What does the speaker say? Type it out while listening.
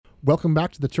Welcome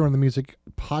back to the Choral Music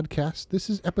podcast. This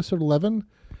is episode 11.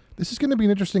 This is going to be an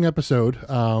interesting episode.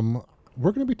 We're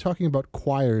going to be talking about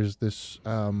choirs this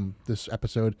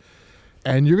episode,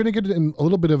 and you're going to get a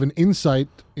little bit of an insight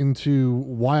into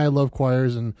why I love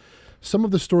choirs, and some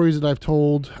of the stories that I've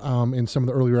told in some of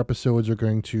the earlier episodes are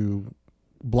going to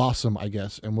blossom, I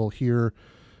guess, and we'll hear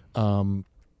a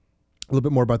little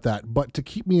bit more about that. But to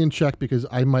keep me in check, because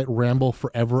I might ramble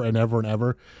forever and ever and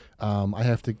ever, I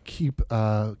have to keep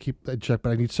that in check, but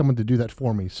I need someone to do that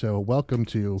for me. So welcome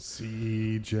to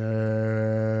CJ.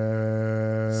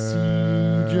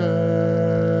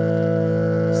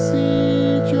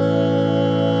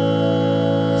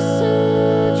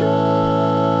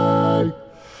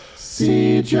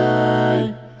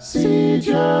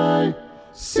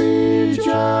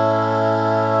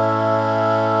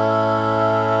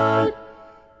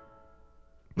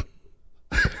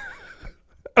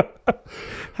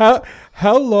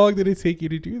 How long did it take you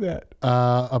to do that?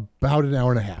 About an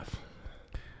hour and a half.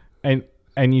 And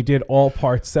you did all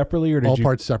parts separately, or did all you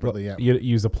parts separately? Yeah, you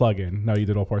use a plugin? No, you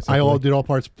did all parts separately. I did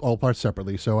all parts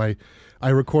separately. So I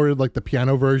recorded like the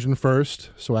piano version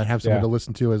first, so I have something to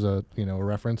listen to as a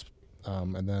reference,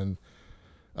 and then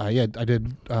I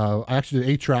did. I actually did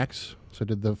 8 tracks, so I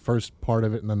did the first part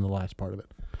of it and then the last part of it.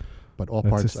 But all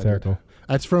That's parts. hysterical.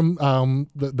 That's from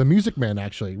the Music Man,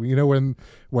 actually. You know, when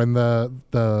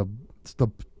the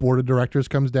board of directors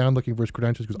comes down looking for his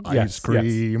credentials, goes ice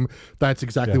cream. Yes. That's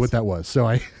exactly what that was.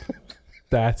 So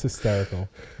That's hysterical.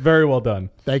 Very well done.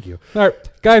 Thank you. All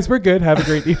right, guys, we're good. Have a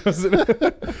great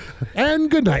evening.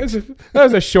 And good night. That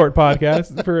was a short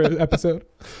podcast for an episode.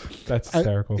 That's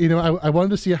hysterical. I wanted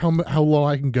to see how long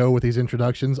I can go with these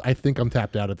introductions. I think I'm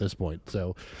tapped out at this point.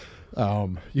 So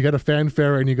you got a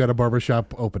fanfare and you got a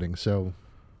barbershop opening. So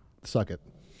suck it.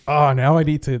 Oh, now I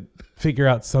need to figure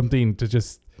out something to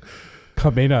just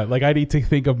come in on. Like, I need to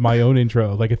think of my own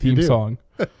intro, like a theme song.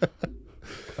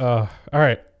 All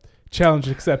right. Challenge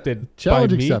accepted.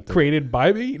 Challenge by me, accepted. Created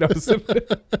by me.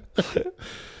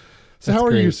 So how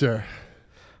are you, sir?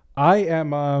 I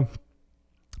am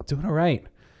doing all right.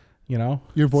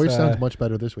 Your voice sounds much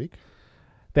better this week.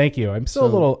 Thank you. I'm still a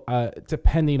little,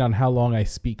 depending on how long I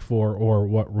speak for or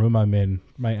what room I'm in,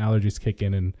 my allergies kick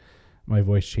in and my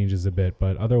voice changes a bit.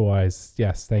 But otherwise,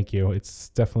 yes, thank you. It's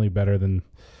definitely better than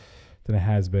it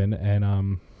has been.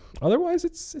 And otherwise,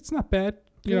 it's not bad.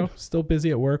 Still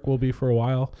busy at work. Will be for a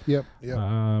while. Yep.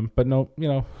 But no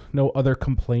other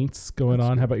complaints going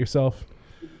on. How about yourself?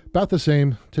 About the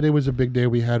same. Today was a big day.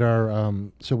 We had our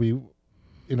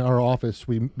in our office,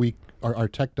 our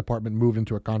tech department moved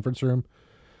into a conference room.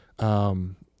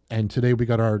 And today we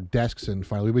got our desks in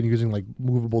finally. We've been using like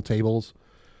movable tables.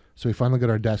 So we finally got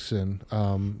our desks in.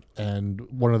 And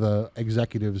one of the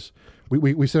executives,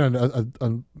 we sent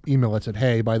an email that said,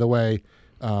 hey, by the way,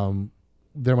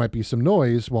 there might be some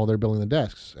noise while they're building the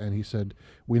desks. And he said,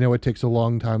 we know it takes a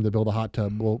long time to build a hot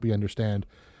tub. Well, we understand.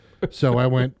 So I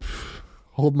went,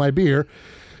 hold my beer,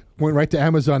 went right to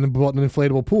Amazon and bought an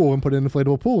inflatable pool and put an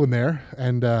inflatable pool in there.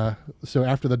 And so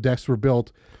after the desks were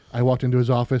built, I walked into his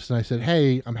office and I said,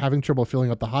 hey, I'm having trouble filling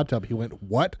up the hot tub. He went,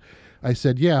 what? I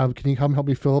said, yeah, can you come help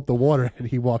me fill up the water? And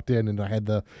he walked in and I had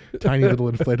the tiny little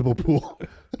inflatable pool.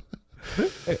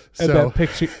 And that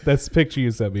picture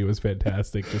you sent me was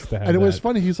fantastic. Just to have, and it was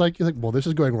funny. He's like, well, this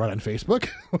is going right on Facebook.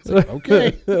 I was like,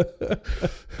 okay.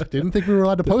 Didn't think we were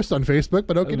allowed to post on Facebook,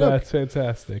 but okay. That's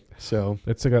fantastic. So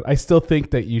that's so good. I still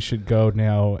think that you should go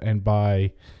now and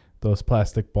buy those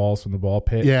plastic balls from the ball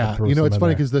pit. Yeah, it's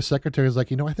funny because the secretary is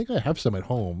like, I think I have some at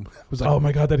home. I was like, oh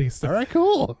my god, that is all right,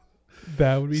 cool.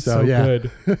 That would be so good.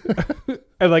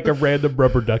 And like a random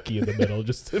rubber ducky in the middle.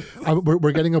 Just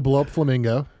we're getting a blow up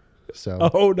flamingo.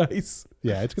 So nice.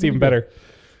 Yeah, it's even better.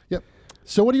 Yep.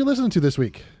 So what are you listening to this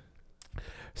week?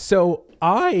 So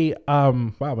I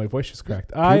wow, my voice just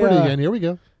cracked. Puberty again. Here we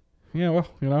go. Yeah,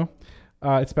 well,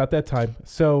 it's about that time.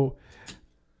 So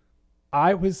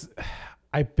I've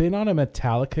been on a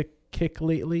Metallica kick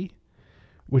lately,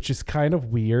 which is kind of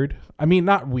weird. I mean,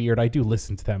 not weird. I do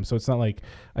listen to them, so it's not like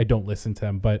I don't listen to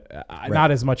them, but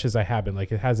not as much as I have been.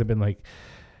 Like, it hasn't been like,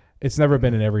 it's never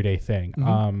been an everyday thing.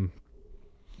 Mm-hmm.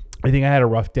 I think I had a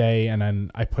rough day, and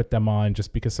then I put them on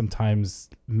just because sometimes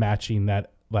matching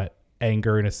that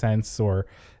anger in a sense, or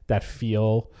that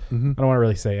feel. Mm-hmm. I don't want to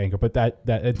really say anger, but that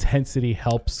intensity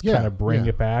helps kind of bring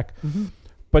it back. Mm-hmm.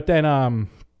 But then,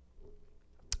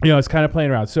 it's kind of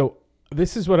playing around. So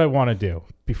this is what I want to do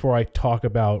before I talk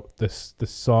about the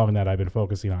song that I've been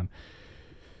focusing on.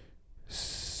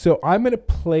 So I'm going to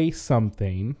play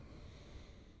something.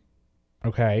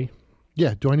 Okay.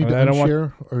 Yeah. Do I need to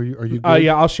unshare? Or are you good?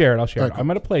 Yeah, I'll share it. Right, cool. I'm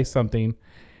going to play something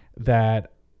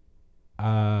that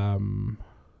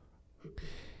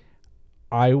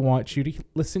I want you to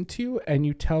listen to, and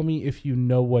you tell me if you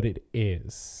know what it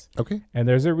is. Okay. And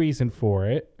there's a reason for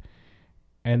it,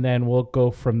 and then we'll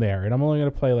go from there. And I'm only going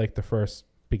to play like the first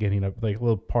beginning of like a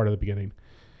little part of the beginning.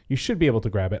 You should be able to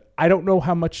grab it. I don't know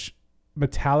how much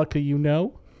Metallica you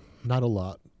know. Not a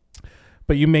lot.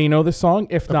 But you may know the song.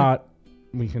 If not,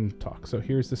 we can talk. So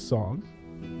here's the song.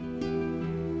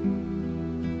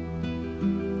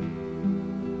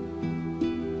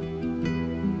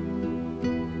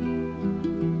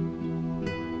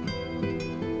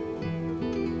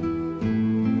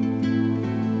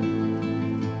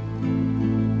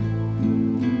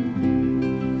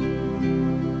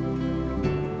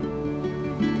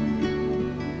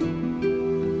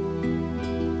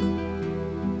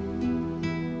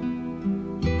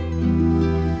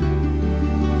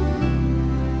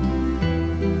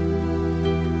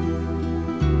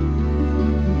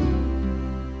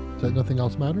 Nothing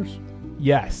else matters?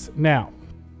 Yes. Now,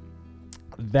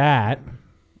 that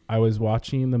I was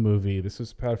watching the movie. This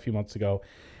was about a few months ago,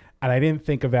 and I didn't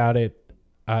think about it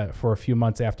for a few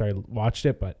months after I watched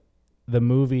it. But the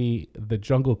movie, The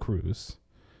Jungle Cruise,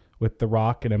 with The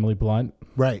Rock and Emily Blunt.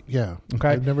 Right. Yeah. Okay.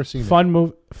 I've never seen it. Fun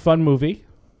movie.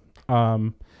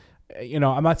 I'm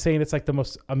not saying it's like the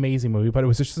most amazing movie, but it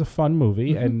was just a fun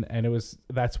movie, and it was.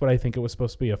 That's what I think it was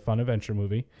supposed to be, a fun adventure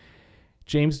movie.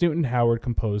 James Newton Howard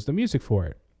composed the music for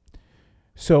it.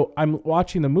 So I'm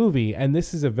watching the movie, and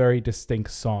this is a very distinct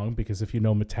song, because if you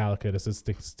know Metallica, it is a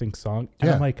distinct song.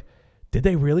 And I'm like, did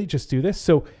they really just do this?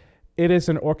 So it is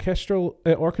an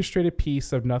orchestrated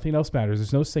piece of Nothing Else Matters.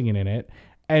 There's no singing in it.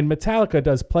 And Metallica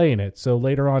does play in it. So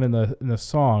later on in the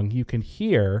song, you can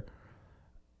hear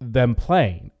them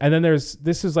playing. And then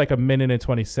this is like a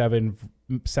 1:27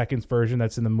 seconds version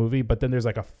that's in the movie, but then there's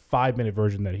like a 5-minute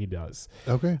version that he does.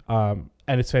 Okay.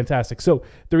 And it's fantastic. So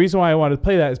the reason why I wanted to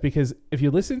play that is because if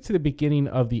you listen to the beginning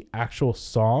of the actual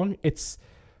song, it's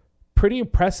pretty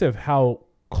impressive how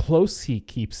close he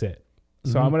keeps it.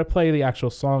 So I'm going to play the actual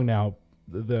song now,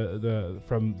 the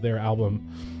from their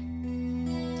album.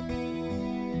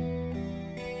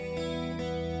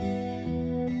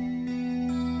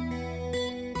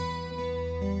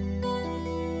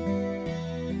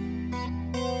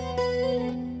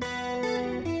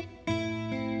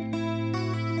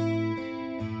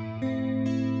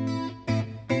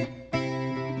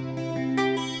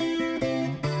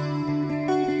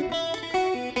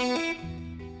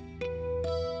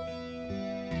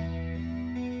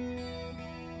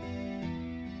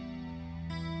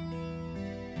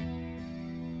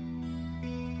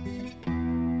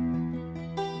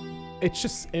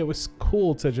 It was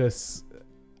cool to just,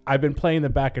 I've been playing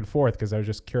them back and forth because I was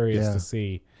just curious to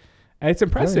see. And it's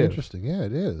impressive. Very interesting. Yeah,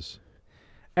 it is.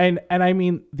 And I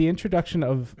mean, the introduction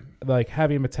of like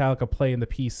having Metallica play in the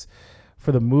piece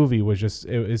for the movie was just,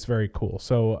 it was very cool.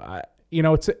 So,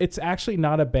 it's actually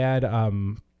not a bad,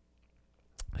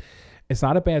 it's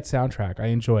not a bad soundtrack. I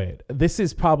enjoy it. This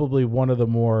is probably one of the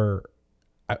more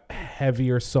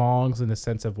heavier songs in the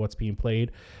sense of what's being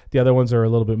played. The other ones are a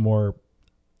little bit more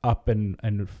up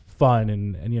and fun,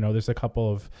 and there's a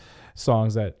couple of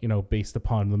songs that based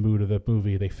upon the mood of the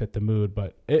movie, they fit the mood.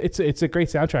 But it's a great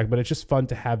soundtrack, but it's just fun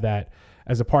to have that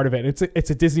as a part of it.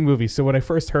 It's a Disney movie, so when I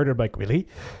first heard it, I'm like, really?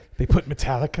 They put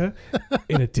Metallica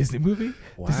in a Disney movie?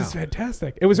 Wow. This is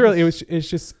fantastic. It was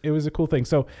a cool thing.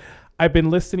 So I've been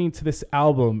listening to this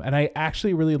album, and I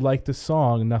actually really like the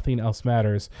song Nothing Else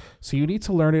Matters. So you need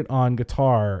to learn it on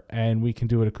guitar, and we can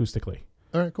do it acoustically.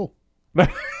 All right, cool.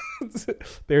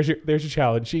 There's your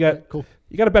challenge. You got cool.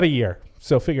 You got about a year,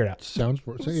 so figure it out. Sounds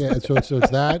so yeah. So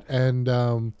it's that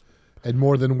and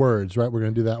More Than Words, right? We're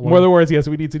gonna do that one. More Than Words, yes.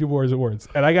 We need to do More Than Words,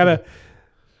 and I gotta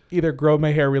either grow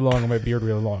my hair really long or my beard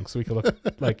really long, so we can look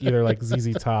like either like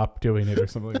ZZ Top doing it or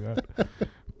something like that.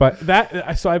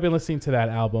 But so I've been listening to that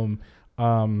album.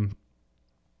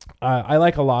 I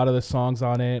like a lot of the songs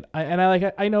on it,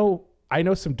 I know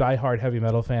some diehard heavy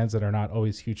metal fans that are not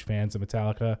always huge fans of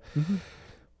Metallica. Mm-hmm.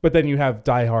 But then you have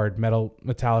diehard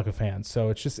Metallica fans,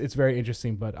 so it's very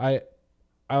interesting. But I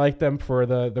like them for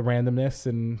the randomness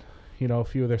and a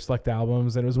few of their select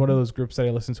albums. And it was one of those groups that I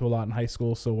listened to a lot in high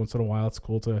school. So once in a while, it's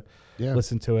cool to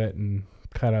listen to it and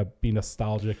kind of be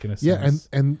nostalgic in a sense.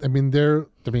 Yeah, and I mean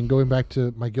going back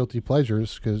to my guilty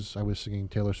pleasures, because I was singing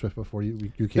Taylor Swift before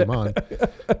you came on.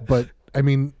 But I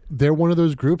mean, they're one of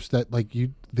those groups that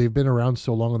they've been around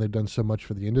so long and they've done so much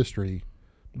for the industry.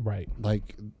 Right.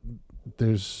 Like,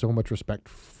 there's so much respect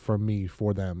from me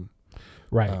for them.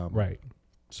 Right. Right.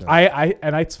 So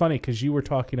and it's funny because you were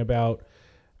talking about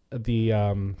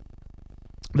the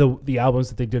the albums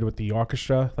that they did with the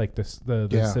orchestra, like the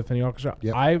Yeah. symphony orchestra.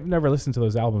 Yep. I've never listened to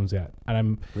those albums yet,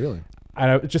 and Really?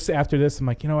 just after this, I'm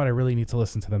like, you know what, I really need to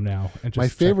listen to them now. And just My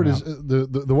check favorite them is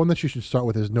out. the one that you should start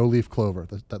with is No Leaf Clover.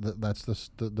 That's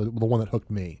the one that hooked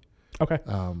me. Okay,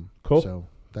 cool. So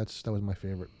that was my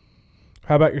favorite.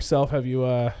 How about yourself? Have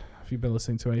you been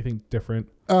listening to anything different?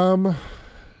 I'm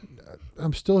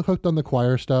still hooked on the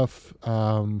choir stuff.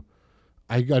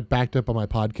 I got backed up on my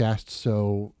podcasts,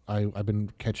 so I've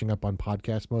been catching up on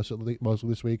podcasts most of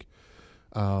this week.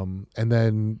 And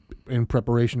then in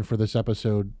preparation for this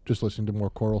episode, just listening to more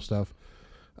choral stuff.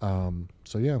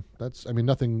 So yeah,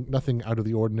 nothing out of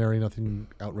the ordinary, nothing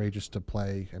outrageous to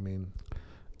play. I mean,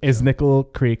 Is Nickel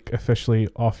Creek officially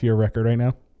off your record right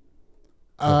now?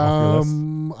 Off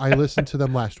your list? I listened to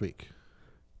them last week.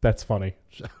 That's funny.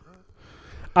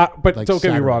 But Like don't get me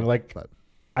Saturday, wrong. Like but-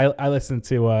 I listened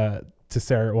to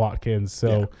Sarah Watkins,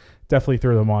 so definitely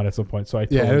threw them on at some point. So I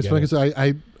totally Yeah, and it's funny get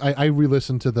it. because I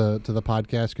re-listened to the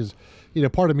podcast because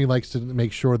part of me likes to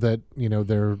make sure that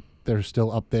they're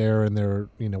still up there and they're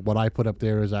what I put up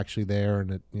there is actually there and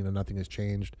that nothing has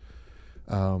changed.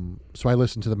 So I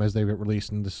listened to them as they get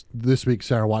released, and this week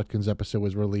Sarah Watkins' episode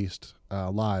was released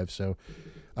live. So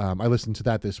I listened to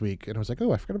that this week, and I was like,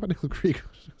 oh, I forgot about Nickel Creek.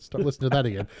 Start listening to that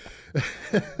again.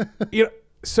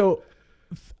 So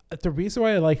the reason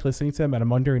why I like listening to them, and I'm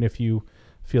wondering if you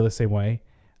feel the same way,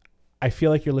 I feel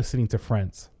like you're listening to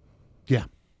friends. Yeah.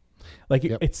 Like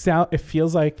it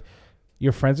feels like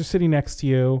your friends are sitting next to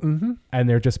you and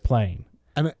they're just playing.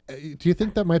 And do you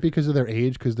think that might be because of their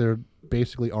age? Because they're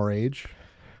basically our age?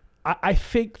 I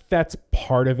think that's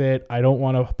part of it. I don't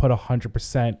want to put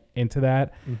 100% into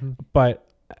that, but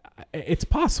it's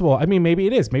possible. I mean, maybe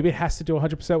it is. Maybe it has to do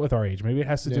 100% with our age. Maybe it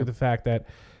has to do with the fact that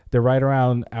they're right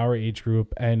around our age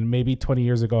group, and maybe 20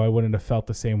 years ago I wouldn't have felt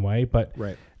the same way. But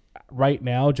right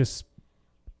now, just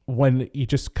when you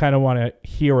just kind of want to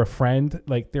hear a friend,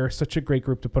 like they're such a great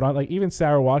group to put on. Like even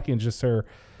Sarah Watkins, just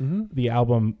the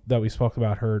album that we spoke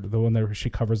about, the one that she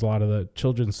covers a lot of the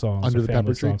children's songs, Under the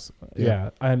family Pepper Tree. songs.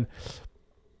 Yeah, and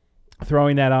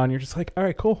throwing that on, you're just like, all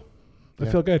right, cool. I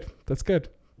feel good. That's good.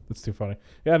 That's too funny.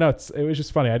 Yeah, no, it was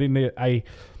just funny. I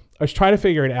was trying to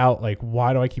figure it out, like,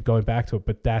 why do I keep going back to it?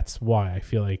 But that's why I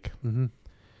feel like,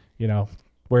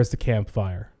 where's the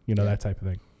campfire? That type of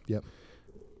thing. Yep.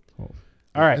 Cool.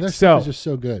 All right. And their So stuff is just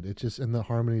so good. It's just, and the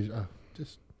harmonies,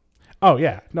 just. Oh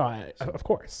yeah. No, of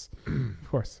course. Of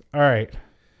course. All right.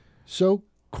 So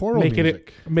choral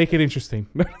music. Make it interesting.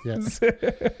 Yes.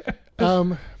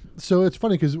 So it's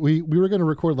funny because we were going to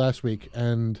record last week,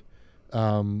 and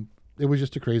it was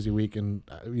just a crazy week, and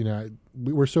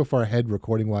we were so far ahead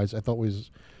recording wise. I thought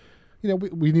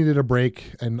we needed a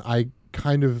break, and I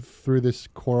kind of threw this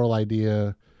choral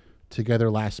idea together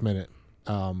last minute,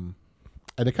 and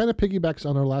it kind of piggybacks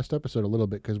on our last episode a little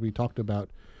bit because we talked about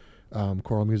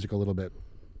choral music a little bit,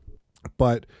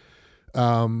 but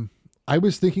I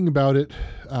was thinking about it,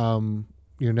 now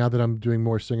that I'm doing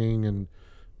more singing and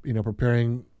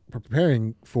preparing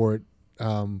for it.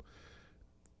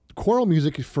 Choral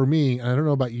music for me, and I don't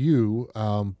know about you,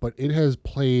 but it has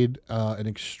played an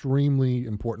extremely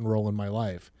important role in my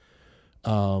life.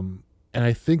 And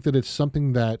I think that it's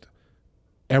something that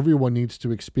everyone needs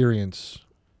to experience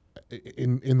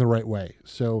in the right way.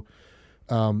 So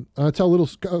I'll tell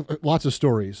lots of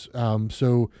stories.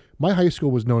 So my high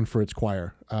school was known for its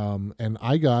choir, and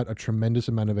I got a tremendous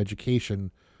amount of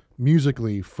education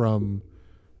musically from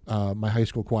my high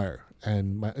school choir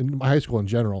and my high school in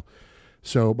general.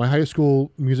 So my high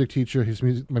school music teacher,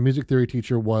 my music theory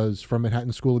teacher, was from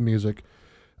Manhattan School of Music,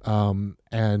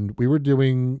 and we were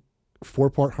doing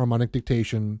 4-part harmonic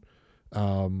dictation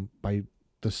by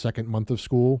the second month of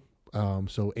school.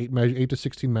 So 8 to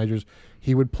 16 measures.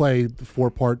 He would play the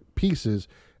 4-part pieces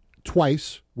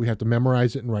twice. We had to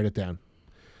memorize it and write it down.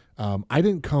 I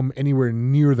didn't come anywhere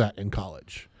near that in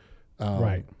college.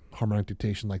 Right. Harmonic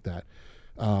dictation like that.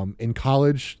 In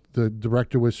college, the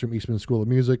director was from Eastman School of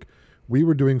Music. We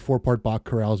were doing 4-part Bach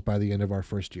chorales by the end of our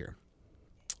first year,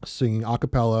 singing a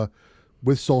cappella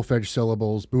with solfege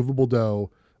syllables, movable do.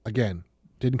 Again,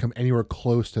 didn't come anywhere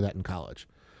close to that in college.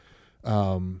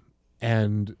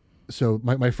 And so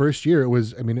my first year,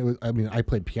 I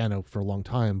played piano for a long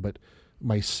time, but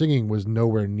my singing was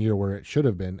nowhere near where it should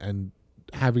have been. And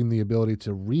having the ability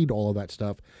to read all of that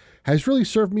stuff has really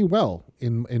served me well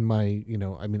in my,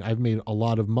 I've made a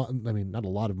lot of money, not a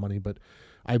lot of money, but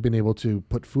I've been able to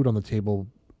put food on the table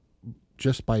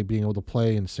just by being able to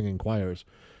play and sing in choirs,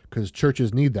 because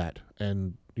churches need that.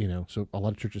 And, so a lot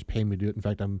of churches pay me to do it. In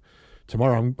fact,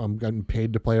 tomorrow I'm getting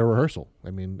paid to play a rehearsal.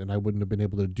 And I wouldn't have been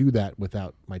able to do that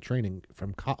without my training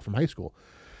from high school.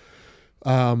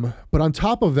 But on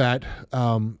top of that,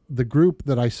 the group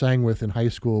that I sang with in high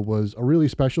school was a really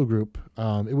special group.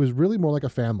 It was really more like a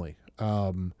family.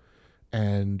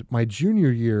 And my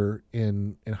junior year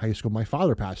in high school, my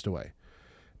father passed away.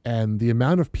 And the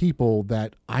amount of people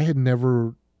that I had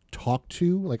never talked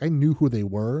to, like I knew who they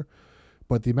were,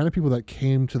 but the amount of people that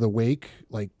came to the wake,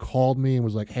 like called me and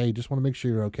was like, "Hey, just want to make sure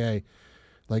you're okay."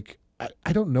 Like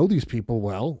I don't know these people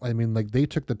well. I mean, like they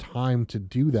took the time to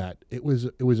do that. It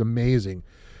was amazing.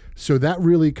 So that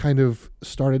really kind of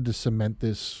started to cement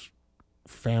this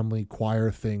family choir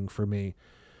thing for me.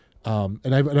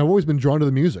 And I've always been drawn to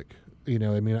the music. I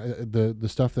mean, the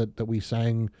stuff that we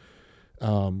sang.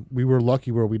 We were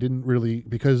lucky where we didn't really,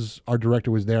 because our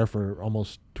director was there for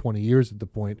almost 20 years at the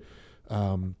point,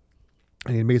 and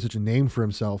he had made such a name for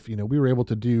himself. We were able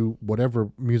to do whatever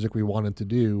music we wanted to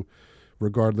do,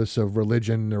 regardless of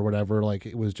religion or whatever. Like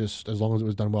it was just, as long as it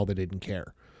was done well, they didn't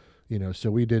care.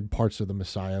 So we did parts of the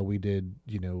Messiah. We did,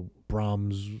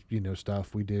 Brahms,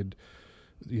 stuff. We did,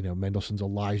 Mendelssohn's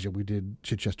Elijah. We did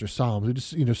Chichester Psalms. We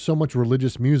just, so much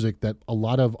religious music that a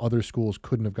lot of other schools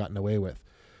couldn't have gotten away with.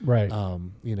 Right.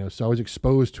 So I was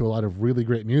exposed to a lot of really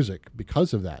great music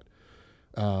because of that.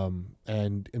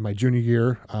 And in my junior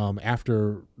year,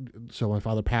 so my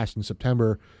father passed in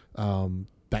September,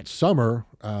 that summer,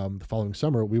 the following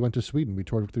summer, we went to Sweden. We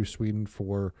toured through Sweden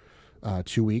for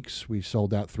 2 weeks. We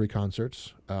sold out 3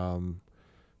 concerts. In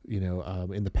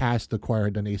the past, the choir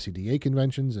had done ACDA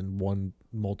conventions and won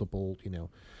multiple,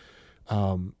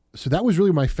 so that was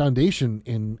really my foundation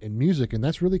in music. And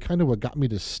that's really kind of what got me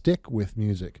to stick with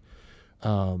music.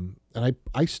 And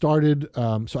I started,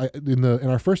 in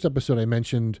our first episode, I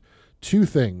mentioned 2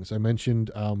 things. I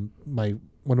mentioned, one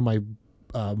of my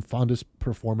fondest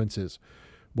performances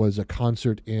was a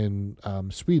concert in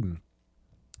Sweden.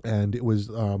 And it was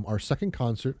our second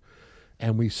concert,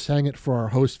 and we sang it for our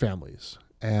host families.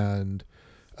 And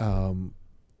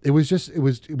it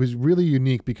was really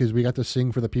unique because we got to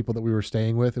sing for the people that we were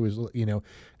staying with. It was,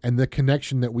 and the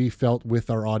connection that we felt with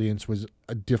our audience was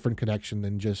a different connection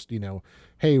than just,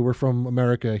 hey, we're from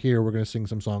America here, we're going to sing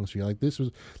some songs for you. Like this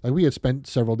was like, we had spent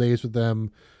several days with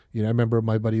them. I remember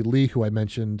my buddy Lee, who I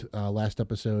mentioned last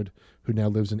episode, who now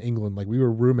lives in England. Like we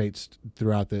were roommates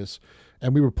throughout this,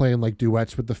 and we were playing like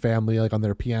duets with the family, like on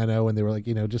their piano, and they were like,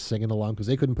 just singing along because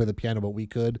they couldn't play the piano, but we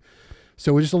could.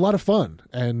 So it was just a lot of fun.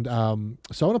 And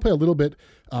so I want to play a little bit.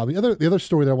 The other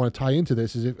story that I want to tie into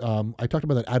this is I talked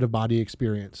about that out of body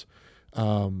experience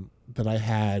that I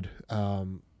had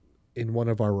in one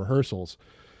of our rehearsals.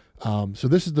 So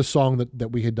this is the song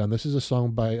that we had done. This is a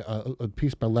song by a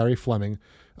piece by Larry Fleming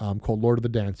called Lord of the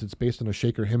Dance. It's based on a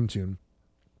Shaker hymn tune.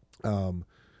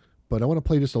 But I want to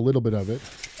play just a little bit of it.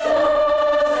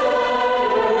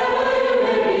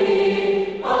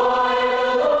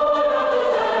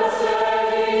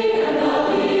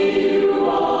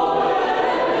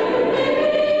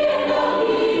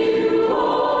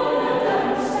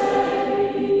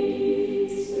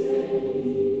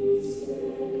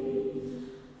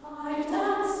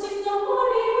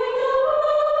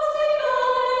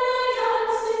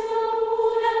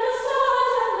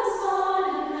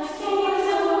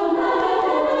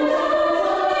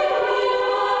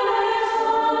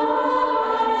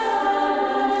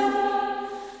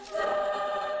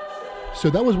 So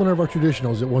that was one of our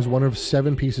traditionals. It was one of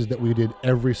 7 pieces that we did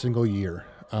every single year.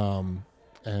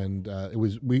 It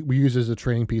was we used it as a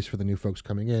training piece for the new folks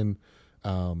coming in,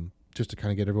 just to kind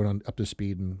of get everyone up to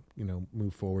speed and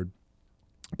move forward.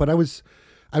 But I was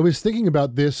thinking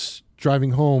about this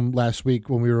driving home last week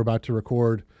when we were about to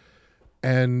record,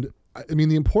 and I mean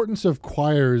the importance of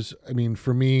choirs. I mean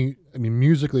for me,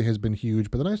 musically has been huge.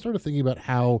 But then I started thinking about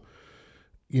how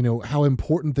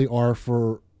important they are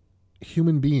for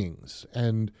human beings.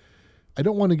 And I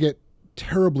don't want to get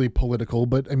terribly political,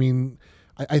 but I mean,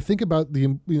 I think about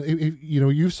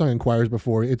you've sung in choirs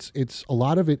before. It's a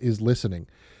lot of it is listening,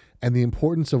 and the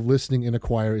importance of listening in a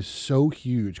choir is so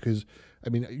huge. Because I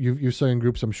mean, you've sung in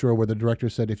groups, I'm sure, where the director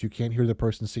said if you can't hear the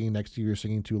person singing next to you, you're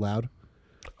singing too loud.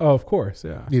 Oh, of course,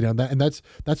 yeah. That's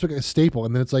like a staple.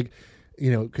 And then it's like,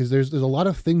 because there's a lot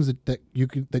of things that you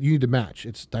need to match.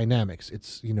 It's dynamics.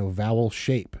 It's vowel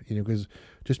shape. Because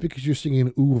just because you're singing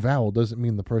an ooh vowel doesn't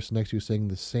mean the person next to you is saying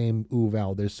the same ooh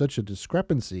vowel. There's such a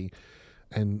discrepancy,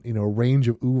 and a range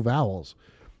of ooh vowels.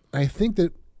 I think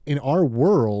that in our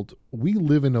world, we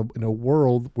live in a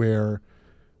world where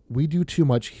we do too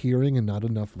much hearing and not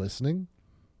enough listening.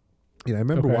 I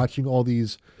remember watching all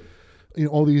these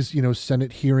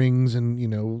Senate hearings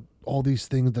and all these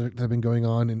things that have been going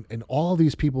on, and all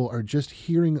these people are just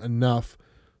hearing enough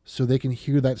so they can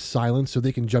hear that silence, so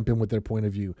they can jump in with their point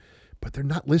of view, but they're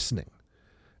not listening.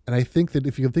 And I think that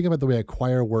if you think about the way a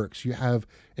choir works, you have,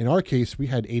 in our case, we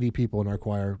had 80 people in our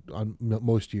choir on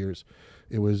most years.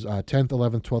 It was 10th,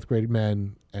 11th, 12th grade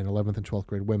men and 11th and 12th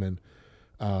grade women.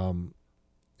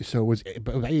 So it was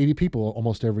about 80 people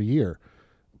almost every year.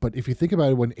 But if you think about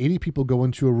it, when 80 people go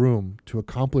into a room to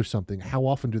accomplish something, how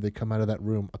often do they come out of that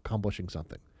room accomplishing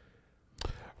something?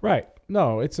 Right.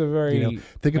 No, it's a very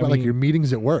think about like your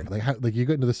meetings at work. Like you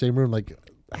go into the same room. Like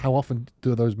how often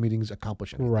do those meetings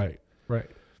accomplish anything? Right.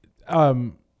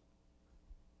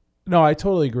 No, I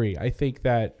totally agree. I think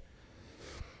that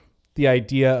the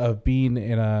idea of being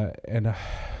in a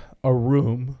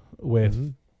room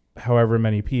with however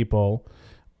many people,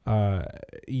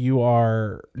 you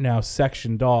are now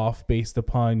sectioned off based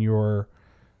upon your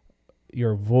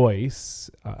voice.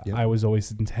 I was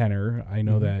always in tenor. I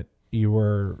know that you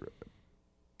were.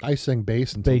 I sang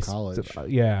bass until college.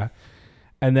 Yeah.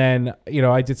 And then,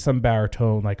 I did some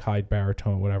baritone, like high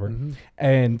baritone, whatever.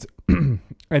 And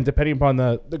and depending upon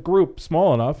the group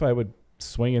small enough, I would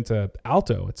swing into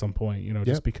alto at some point,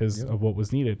 just because of what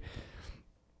was needed.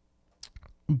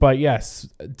 But yes,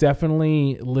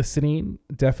 definitely listening,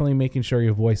 definitely making sure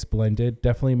your voice blended,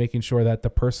 definitely making sure that the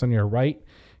person on your right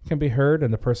can be heard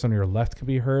and the person on your left can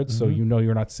be heard, so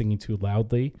you're not singing too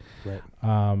loudly. Right.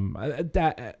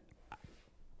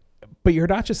 But you're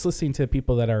not just listening to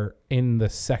people that are in the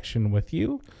section with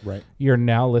you. Right. You're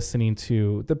now listening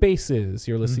to the basses.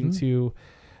 You're listening to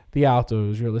the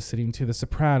altos. You're listening to the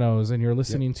sopranos, and you're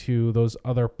listening to those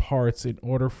other parts in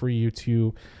order for you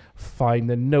to find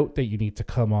the note that you need to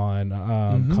come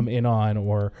in on,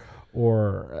 or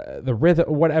the rhythm,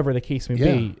 whatever the case may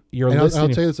be. You're listening.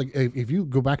 I'll tell you this: like, if you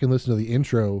go back and listen to the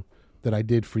intro that I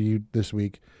did for you this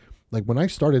week, like when I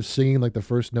started singing, like the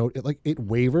first note, it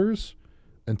wavers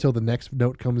until the next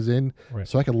note comes in,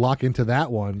 so I could lock into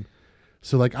that one.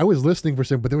 So like I was listening for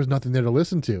something, but there was nothing there to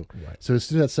listen to. Right. So as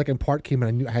soon as that second part came in,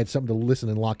 I knew I had something to listen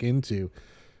and lock into.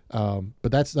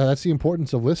 But that's the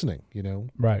importance of listening,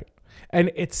 Right.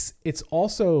 And it's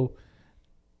also,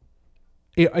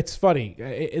 it's funny.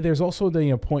 There's also the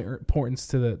importance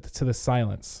to the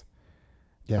silence.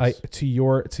 Yes.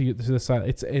 To the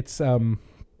silence. It's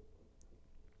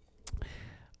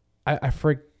I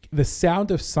forget the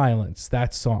sound of silence.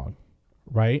 That song,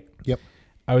 right? Yep.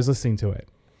 I was listening to it.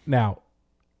 Now,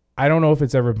 I don't know if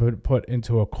it's ever been put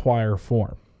into a choir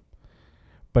form,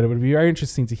 but it would be very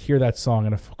interesting to hear that song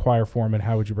in a choir form, and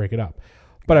how would you break it up?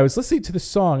 But I was listening to the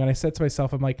song, and I said to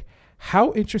myself, I'm like,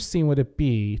 how interesting would it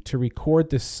be to record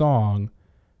this song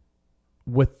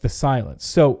with the silence?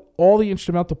 So all the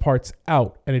instrumental parts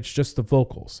out, and it's just the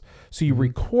vocals. So you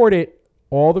record it,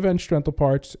 all the instrumental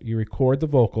parts, you record the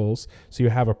vocals, so you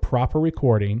have a proper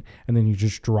recording, and then you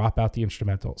just drop out the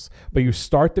instrumentals. But you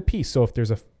start the piece, so if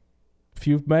there's a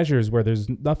few measures where there's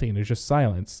nothing, there's just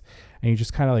silence, and you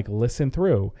just kind of like listen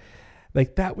through,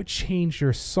 like that would change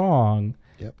your song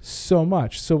so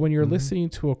much. So when you're listening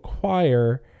to a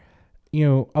choir,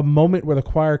 a moment where the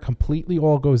choir completely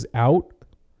all goes out,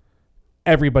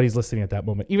 everybody's listening at that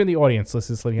moment. Even the audience is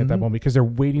listening at that moment, because they're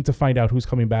waiting to find out who's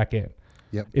coming back in.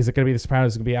 Yep. Is it going to be the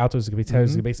sopranos? Is it going to be altos? Is it going to be tenors?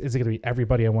 Is it going to be bass? Is it going to be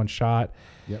everybody in one shot?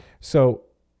 Yep. So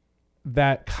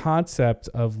that concept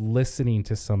of listening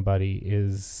to somebody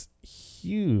is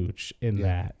huge in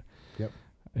that. Yep.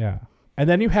 Yeah. And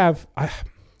then you have,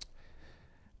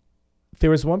 there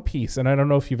was one piece, and I don't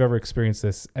know if you've ever experienced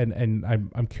this, and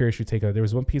I'm curious your take on it. There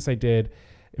was one piece I did.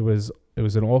 It was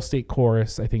an all-state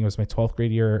chorus. I think it was my 12th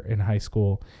grade year in high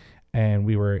school, and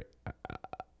we were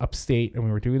upstate, and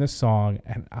we were doing this song,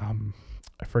 and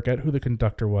I forget who the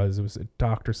conductor was. It was a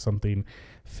doctor something,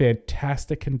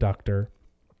 fantastic conductor.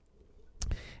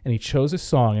 And he chose a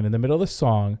song, and in the middle of the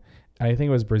song, and I think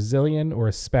it was Brazilian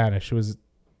or Spanish. It was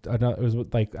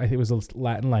like, I think it was a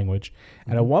Latin language.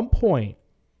 And at one point,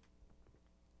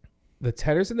 the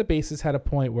tenors and the basses had a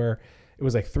point where it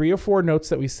was like 3 or 4 notes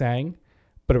that we sang,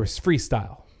 but it was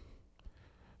freestyle.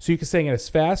 So you could sing it as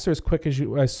fast or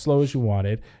as slow as you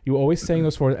wanted. You always sang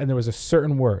those 4, and there was a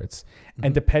certain words.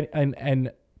 And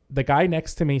and the guy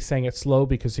next to me sang it slow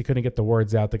because he couldn't get the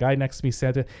words out. The guy next to me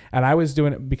said it, and I was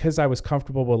doing it because I was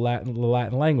comfortable with the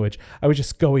Latin language. I was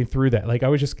just going through that. Like I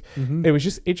was just, it was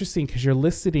just interesting because you're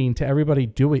listening to everybody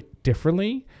do it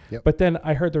differently. Yep. But then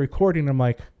I heard the recording, and I'm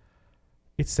like,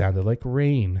 it sounded like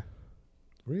rain.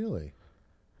 Really?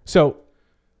 So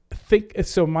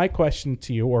my question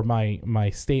to you, or my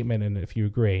statement, and if you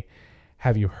agree,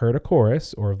 have you heard a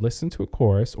chorus or listened to a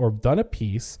chorus or done a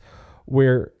piece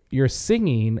where you're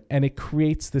singing and it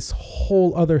creates this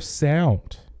whole other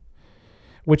sound?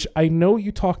 Which I know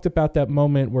you talked about that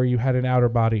moment where you had an outer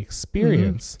body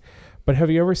experience, but have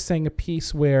you ever sang a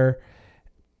piece where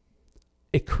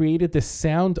it created this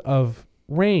sound of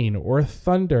rain or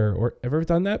thunder. Or ever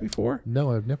done that before?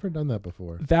 No, I've never done that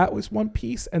before. That was one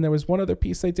piece, and there was one other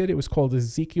piece I did. It was called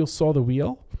Ezekiel Saw the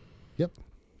Wheel. Yep.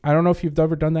 I don't know if you've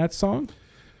ever done that song.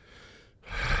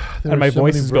 There And my so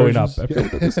voice many is going up.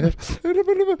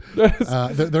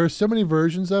 There are so many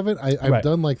versions of it. I've Right.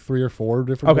 done like 3 or 4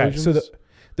 different versions. So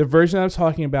the version I'm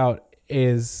talking about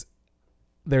is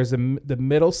there's the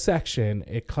middle section.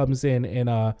 It comes in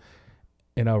a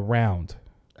round,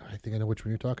 I think I know which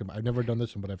one you're talking about. I've never done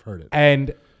this one, but I've heard it.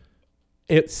 and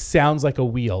it sounds like a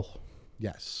wheel.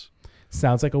 Yes.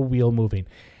 Sounds like a wheel moving.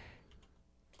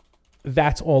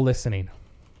 That's all listening.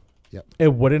 Yep.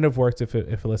 It wouldn't have worked if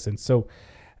it listened. So,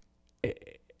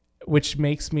 which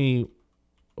makes me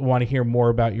want to hear more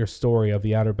about your story of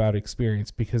the Outer Bound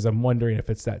experience, because I'm wondering if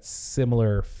it's that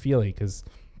similar feeling. Because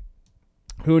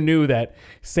who knew that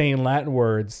saying Latin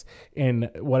words in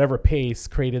whatever pace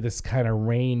created this kind of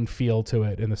rain feel to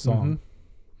it in the song?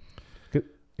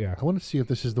 Yeah. I want to see if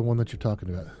this is the one that you're talking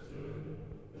about.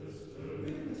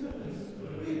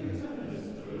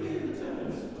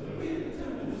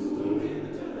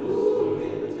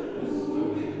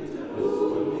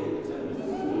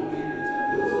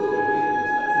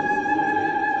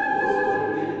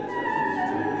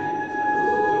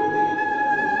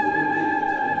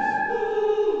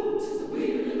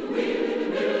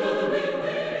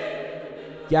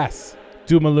 Yes.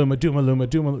 Doomaluma, Doomaluma,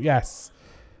 Doomaluma. Yes.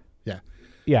 Yeah.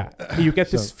 Yeah. You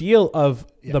get this feel of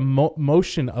the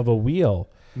motion of a wheel.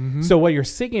 Mm-hmm. So while you're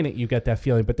singing it, you get that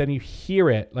feeling. But then you hear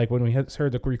it, like when we heard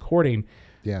the recording,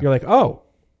 Yeah. you're like, oh,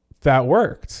 that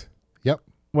worked. Yep.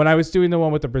 When I was doing the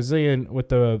one with the Brazilian, with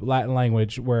the Latin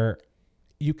language, where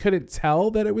you couldn't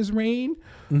tell that it was rain,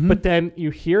 but then you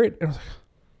hear it, and I was like,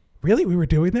 really? We were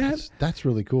doing that? That's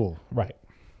really cool. Right.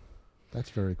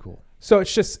 That's very cool. So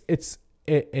it's just,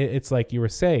 it's like you were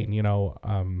saying,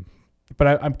 but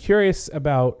I'm curious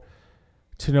to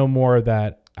know more of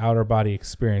that outer body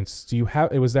experience.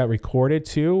 Was that recorded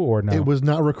too, or no? It was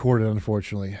not recorded,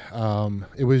 unfortunately.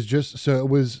 It was just, so it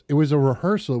was a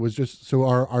rehearsal. It was just, so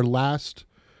our last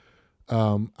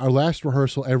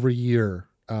rehearsal every year,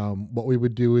 what we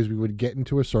would do is we would get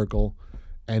into a circle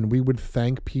and we would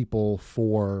thank people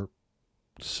for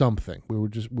something. We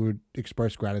would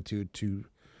express gratitude to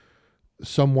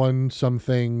someone,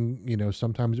 something,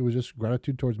 sometimes it was just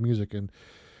gratitude towards music, and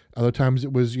other times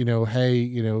it was,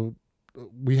 hey,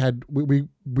 we had what we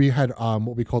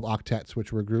called octets,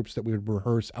 which were groups that we would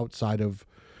rehearse outside of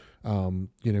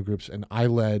groups, and I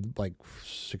led like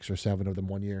 6 or 7 of them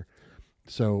one year.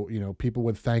 So people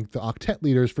would thank the octet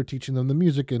leaders for teaching them the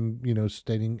music and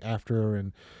staying after,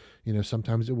 and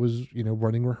sometimes it was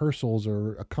running rehearsals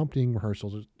or accompanying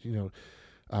rehearsals,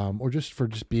 or just for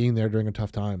just being there during a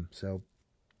tough time. So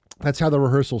that's how the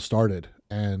rehearsal started.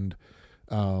 And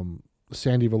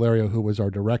Sandy Valerio, who was our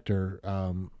director,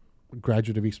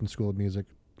 graduate of Eastman School of Music,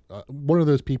 one of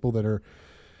those people that are,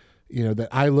 that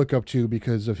I look up to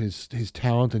because of his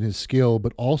talent and his skill,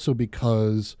 but also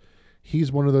because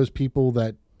he's one of those people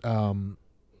that, I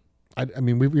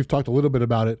mean, we've talked a little bit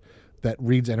about it, that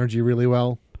reads energy really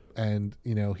well. And,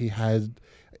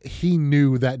 he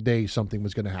knew that day something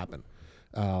was going to happen.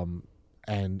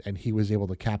 And he was able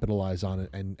to capitalize on it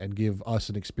and give us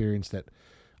an experience that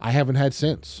I haven't had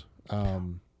since.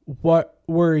 What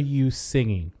were you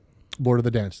singing? Lord of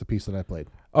the Dance, the piece that I played.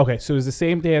 Okay, so it was the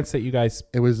same dance that you guys.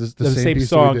 It was the same piece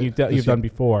song that you've done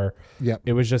before. Yep.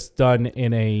 It was just done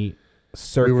in a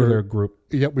circular group.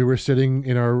 Yep, we were sitting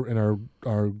in our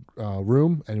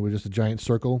room, and it was just a giant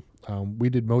circle. We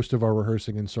did most of our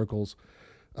rehearsing in circles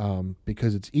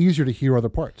because it's easier to hear other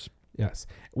parts. Yes.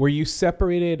 Were you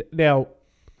separated? Now,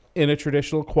 in a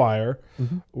traditional choir,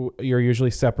 you're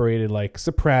usually separated like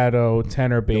soprano,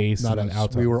 tenor, bass, Nope, not and us.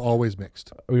 alto. We were always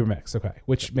mixed. We were mixed, okay,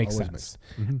 which makes sense.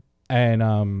 Mm-hmm.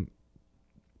 And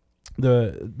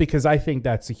because I think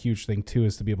that's a huge thing too,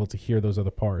 is to be able to hear those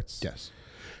other parts. Yes.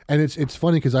 And it's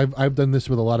funny because I've done this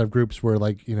with a lot of groups where,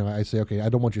 like, I say, okay, I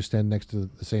don't want you to stand next to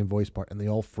the same voice part, and they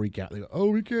all freak out. They go,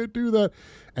 oh, we can't do that.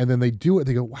 And then they do it.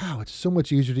 They go, wow, it's so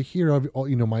much easier to hear,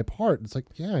 my part. It's like,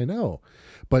 yeah, I know.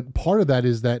 But part of that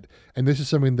is that, and this is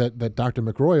something that Dr.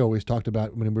 McRoy always talked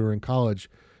about when we were in college.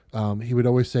 He would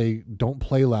always say, don't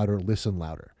play louder, listen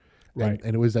louder. Right.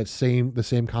 And it was the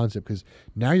same concept, because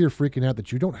now you're freaking out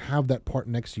that you don't have that part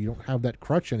next to you. You don't have that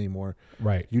crutch anymore.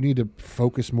 Right. You need to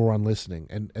focus more on listening.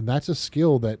 And that's a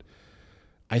skill that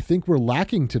I think we're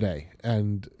lacking today.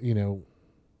 And,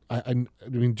 I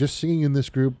mean, just singing in this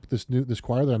group, this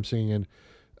choir that I'm singing in,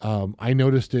 I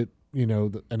noticed it,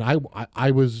 and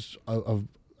I was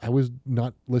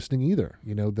not listening either.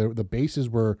 The basses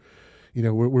were,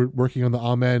 we're working on the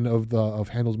Amen of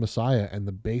Handel's Messiah, and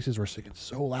the basses were singing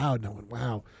so loud, and I went,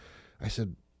 wow. I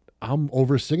said, I'm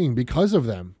over singing because of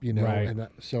them, Right. and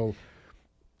so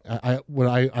what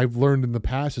I've learned in the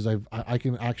past is I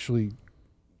can actually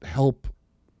help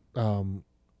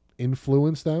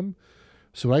influence them.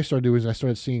 So what I started doing is I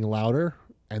started singing louder,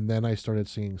 and then I started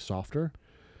singing softer.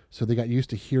 So they got used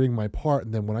to hearing my part,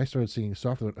 and then when I started singing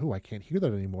softer, they went, oh, I can't hear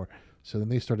that anymore. So then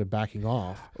they started backing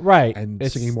off, Right. and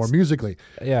singing more musically.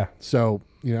 Yeah. So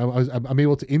I'm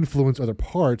able to influence other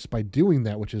parts by doing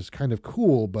that, which is kind of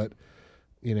cool. But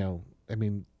I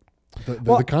mean,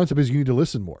 the concept is you need to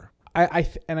listen more. I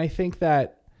think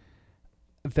that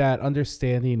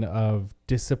understanding of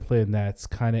discipline that's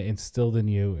kind of instilled in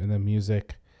you in the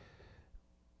music,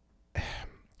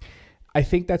 I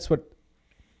think that's what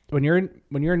when you're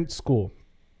in school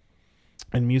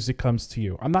and music comes to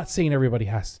you. I'm not saying everybody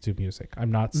has to do music.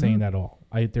 I'm not saying that at all.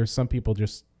 There's some people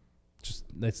just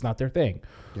it's not their thing.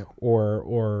 Yep.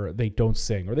 Or they don't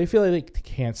sing, or they feel like they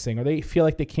can't sing, or they feel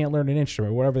like they can't learn an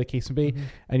instrument, whatever the case may be,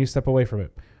 and you step away from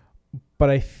it. But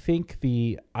I think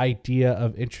the idea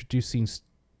of introducing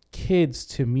kids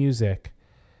to music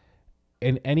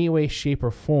in any way, shape,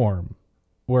 or form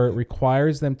where it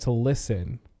requires them to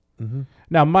listen.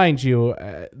 Now, mind you,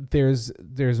 there's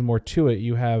more to it.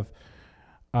 You have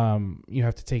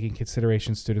to take in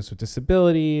consideration students with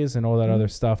disabilities and all that other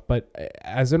stuff. But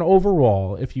as an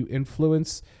overall, if you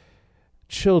influence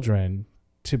children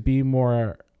to be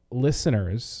more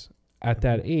listeners at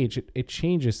that age, it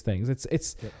changes things. It's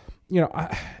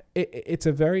it's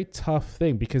a very tough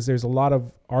thing because there's a lot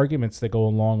of arguments that go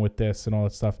along with this and all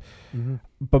that stuff.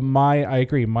 But I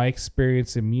agree. My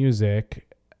experience in music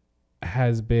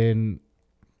has been,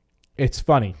 it's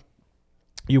funny.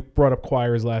 You brought up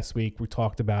choirs last week. We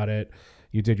talked about it.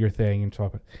 You did your thing and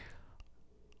talked about it.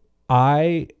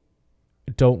 I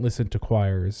don't listen to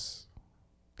choirs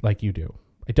like you do.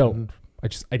 I don't.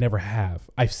 I never have.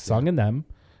 I've sung in them,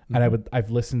 and I've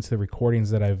listened to the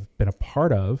recordings that I've been a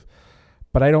part of,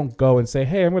 but I don't go and say,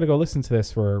 "Hey, I'm going to go listen to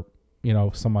this for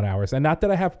some odd hours." And not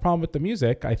that I have a problem with the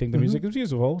music. I think the music is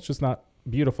beautiful. It's just not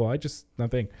beautiful. I just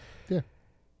nothing. Yeah.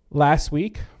 Last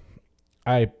week,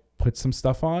 I put some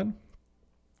stuff on.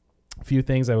 A few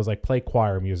things. I was like, play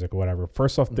choir music or whatever.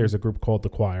 First off, there's a group called The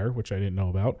Choir, which I didn't know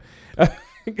about.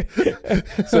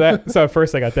 So at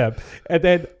first I got them. And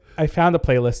then I found a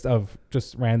playlist of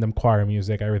just random choir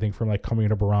music, everything from like Coming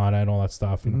to Barana and all that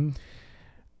stuff. And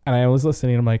I was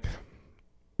listening. I'm like,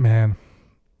 man,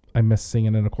 I miss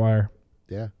singing in a choir.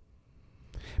 Yeah.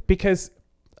 Because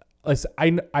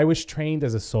I was trained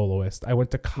as a soloist. I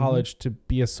went to college to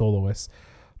be a soloist,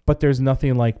 but there's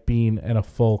nothing like being in a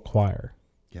full choir.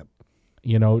 Yep.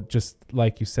 Just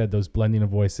like you said, those blending of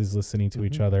voices, listening to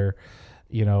each other,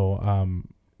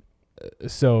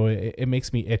 so it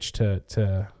makes me itch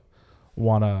to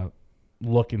want to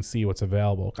look and see what's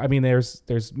available. I mean,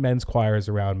 there's men's choirs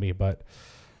around me, but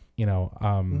it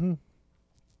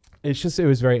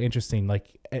was very interesting.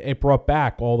 Like it brought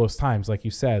back all those times, like you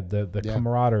said, the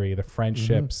camaraderie, the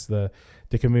friendships, the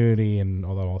community, and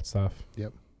all that stuff.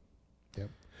 Yep.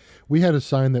 We had a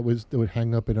sign that would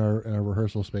hang up in our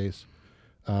rehearsal space,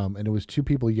 and it was two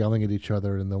people yelling at each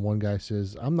other, and the one guy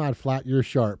says, "I'm not flat, you're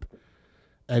sharp,"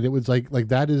 and it was like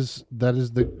that is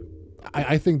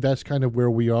I think that's kind of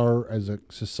where we are as a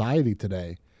society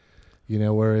today,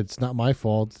 where it's not my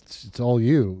fault, it's all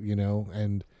you,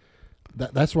 and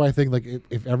that's why I think like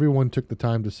if everyone took the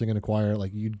time to sing in a choir,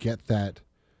 like you'd get that.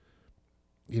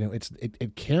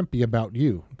 It can't be about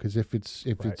you, because if it's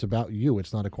about you,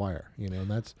 it's not a choir. And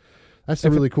that's a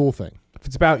really cool thing. If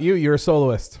it's about you, you're a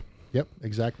soloist. Yep,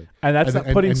 exactly. And that's not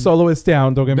putting soloists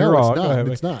down. Don't get me wrong. No,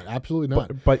 it's not. Absolutely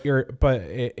not. But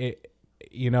it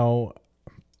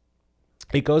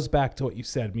it goes back to what you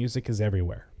said. Music is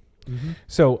everywhere.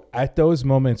 So at those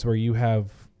moments where you have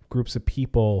groups of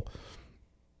people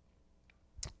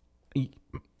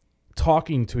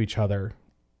talking to each other,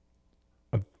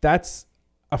 that's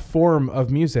a form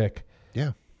of music.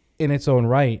 Yeah. In its own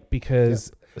right,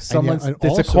 because someone's and it's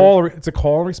also, a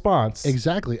call and response.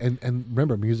 Exactly. And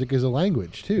remember, music is a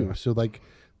language too. Yeah. So like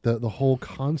the whole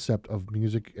concept of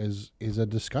music is a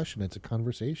discussion, it's a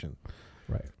conversation.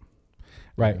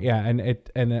 Right. Yeah.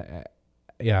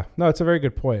 No, it's a very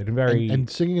good point. And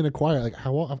singing in a choir, like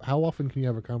how often can you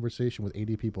have a conversation with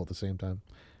 80 people at the same time?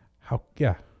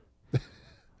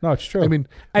 No, it's true. I mean,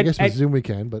 I guess with Zoom we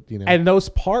can, but And those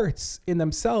parts in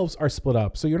themselves are split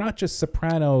up. So you're not just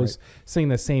sopranos singing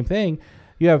the same thing.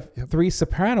 You have Yep. 3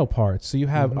 soprano parts. So you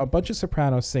have a bunch of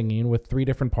sopranos singing with 3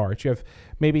 different parts. You have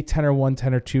maybe tenor 1,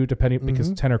 tenor 2, depending,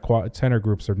 because tenor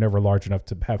groups are never large enough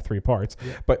to have 3 parts.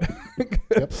 Yep.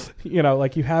 But you know,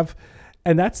 like you have,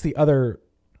 and that's the other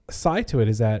side to it,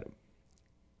 is that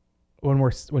when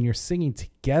you're singing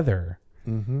together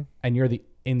and you're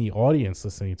in the audience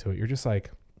listening to it, you're just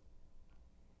like,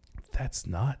 that's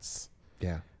nuts.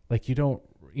 Yeah. Like you don't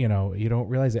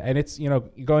realize it. And it's,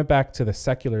 going back to the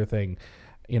secular thing,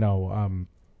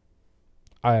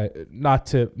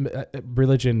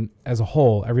 religion as a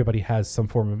whole, everybody has some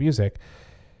form of music.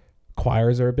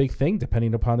 Choirs are a big thing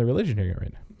depending upon the religion you're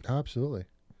in. Absolutely.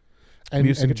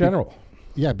 Music in general.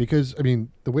 Yeah, because I mean,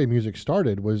 the way music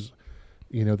started was,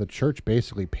 the church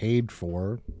basically paid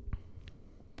for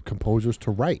composers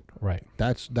to write. Right.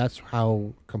 That's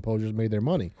how composers made their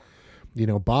money.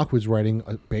 Bach was writing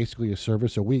basically a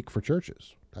service a week for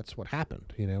churches. That's what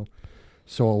happened.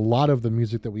 So a lot of the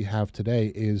music that we have today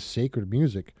is sacred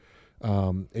music.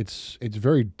 It's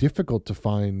very difficult to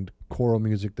find choral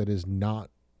music that is not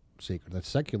sacred. That's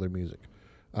secular music.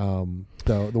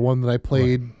 The one that I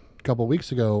played a couple of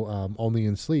weeks ago, Only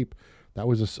in Sleep, that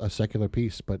was a secular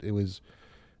piece, but it's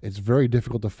very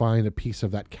difficult to find a piece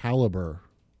of that caliber.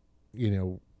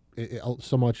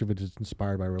 So much of it is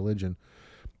inspired by religion,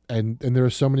 and there are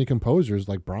so many composers.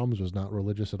 Like Brahms was not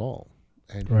religious at all,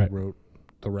 and he wrote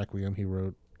the Requiem. He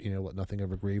wrote Let Nothing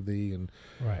Ever Grieve Thee, and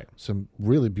some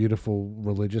really beautiful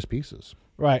religious pieces.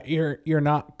 Right. You're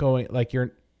not going, like,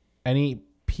 any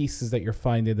pieces that you're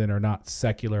finding that are not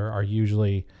secular are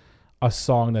usually a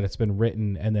song that it's been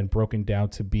written and then broken down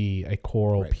to be a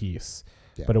choral piece.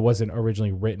 Yeah. But it wasn't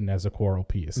originally written as a choral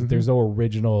piece. There's no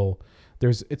original.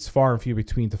 It's far and few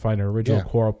between to find an original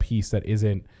choral piece that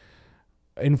isn't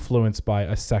influenced by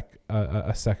a sect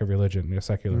of religion, a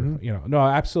secular. No,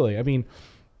 absolutely. I mean,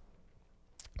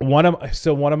 one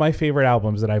of my favorite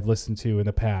albums that I've listened to in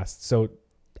the past. So,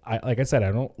 like I said,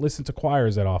 I don't listen to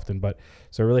choirs that often, but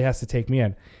so it really has to take me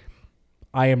in.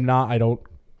 I'm not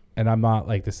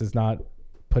like, this is not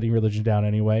putting religion down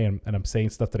anyway, and I'm saying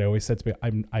stuff that I always said to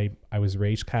me. I was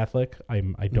raised Catholic. I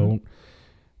don't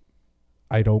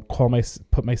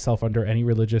put myself under any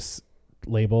religious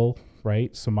label,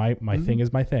 right? So my thing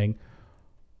is my thing.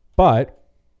 But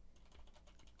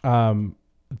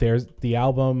there's the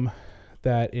album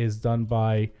that is done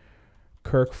by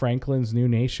Kirk Franklin's New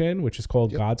Nation, which is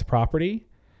called God's Property.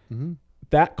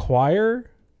 That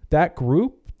choir, that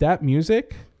group, that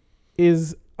music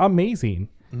is amazing.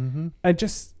 And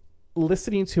just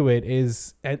listening to it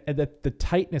is, and the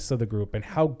tightness of the group and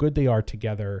how good they are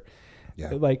together.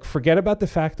 Like, forget about the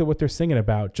fact of what they're singing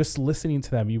about. Just listening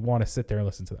to them, you want to sit there and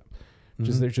listen to them.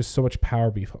 There's just so much power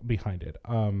behind it.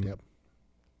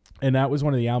 And that was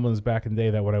one of the albums back in the day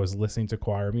that when I was listening to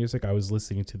choir music, I was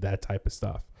listening to that type of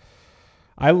stuff.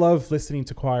 I love listening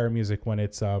to choir music when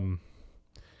it's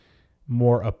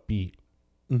more upbeat.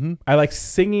 I like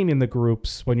singing in the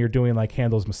groups when you're doing like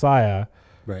Handel's Messiah.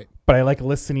 Right. But I like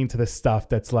listening to this stuff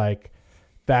that's like,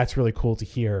 that's really cool to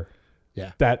hear.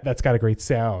 Yeah. That's got a great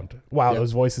sound. Wow,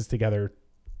 those voices together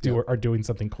are doing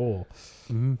something cool.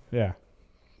 Yeah.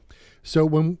 So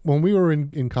when we were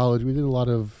in college, we did a lot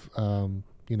of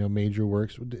major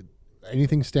works. Did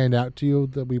anything stand out to you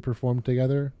that we performed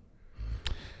together?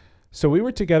 So we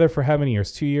were together for how many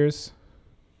years? 2 years?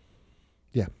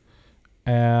 Yeah.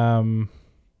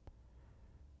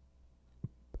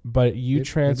 But you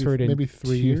transferred maybe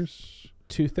 3 years.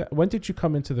 When did you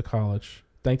come into the college?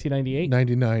 1998?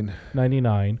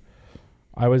 99.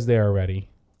 I was there already.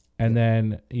 And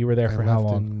then you were there for how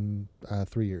long?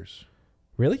 3 years.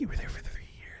 Really? You were there for 3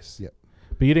 years? Yep.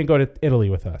 But you didn't go to Italy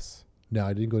with us? No,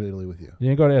 I didn't go to Italy with you. You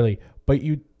didn't go to Italy. But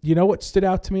you know what stood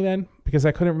out to me then? Because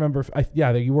I couldn't remember.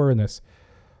 You were in this.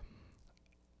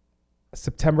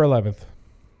 September 11th.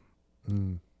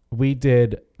 We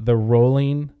did the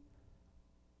rolling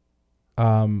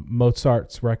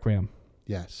Mozart's Requiem.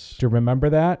 Yes. Do you remember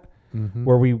that?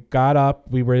 Where we got up,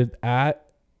 we were at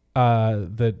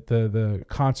the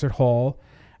concert hall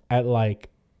at like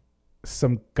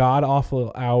some god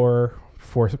awful hour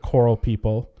for choral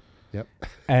people. Yep.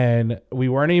 And we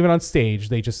weren't even on stage.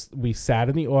 We sat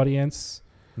in the audience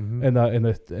in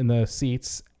the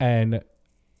seats, and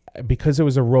because it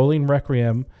was a rolling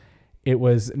Requiem, it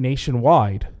was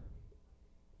nationwide.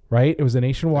 Right? It was a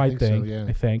nationwide thing, so,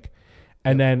 I think.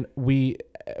 And then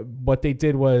what they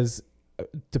did was,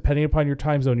 depending upon your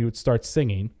time zone, you would start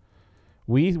singing.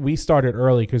 We started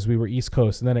early because we were East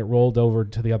Coast, and then it rolled over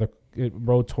to it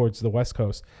rolled towards the West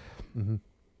Coast.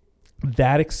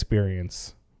 That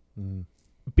experience,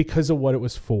 because of what it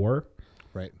was for,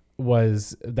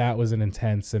 was an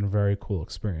intense and very cool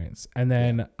experience. And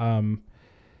then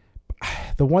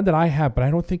the one that I had, but I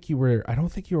don't think you were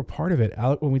part of it.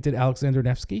 When we did Alexander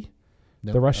Nevsky,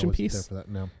 Nope, the I Russian wasn't piece. there for that,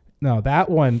 no. No, that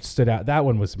one stood out. That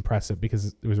one was impressive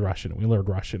because it was Russian. We learned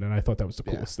Russian, and I thought that was the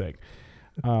coolest thing.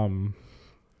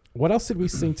 What else did we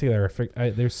sing together?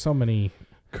 There's so many.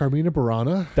 Carmina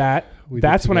Burana.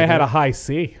 That's when I had a high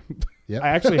C. Yep. I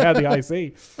actually had the high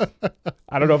C.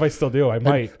 I don't know if I still do. I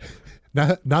might.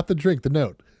 Not the drink, the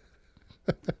note.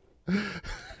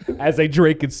 As I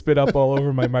drink and spit up all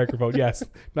over my microphone. Yes,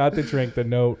 not the drink, the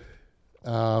note.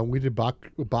 We did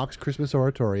Bach's Christmas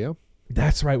Oratorio.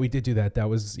 That's right. We did do that. That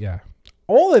was,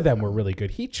 all of them were really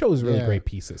good. He chose really great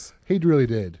pieces. He really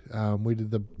did. We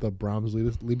did the Brahms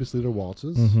Liebeslieder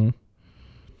waltzes. Mm-hmm.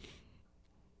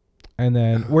 And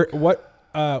then,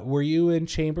 were you in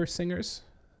chamber singers?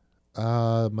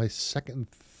 My second and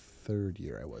third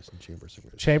year I was in chamber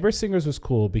singers. Chamber singers was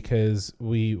cool because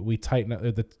we tightened up,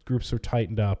 the groups were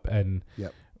tightened up, and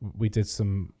we did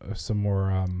some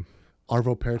more.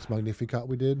 Arvo Pärett's Magnificat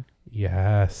we did.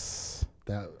 Yes.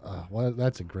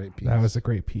 That's a great piece. That was a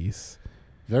great piece.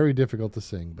 Very difficult to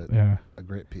sing, but a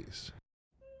great piece.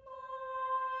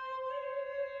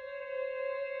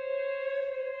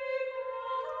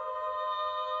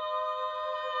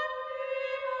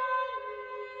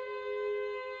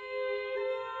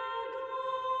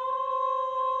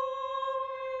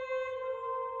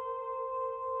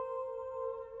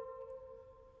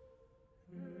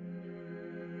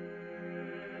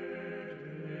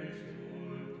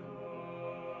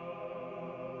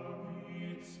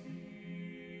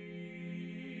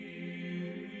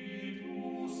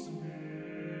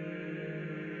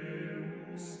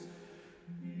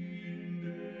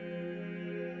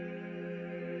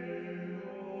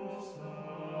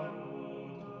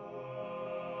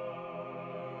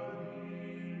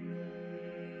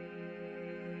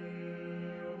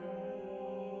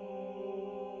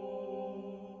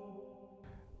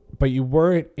 But you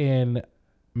weren't in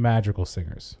Magical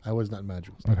Singers. I was not in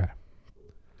Magical Singers. Okay.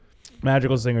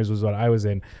 Magical Singers was what I was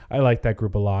in. I liked that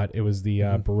group a lot. It was the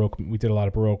Baroque. We did a lot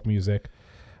of Baroque music.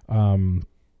 And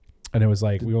it was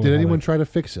like... Did anyone try to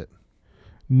fix it?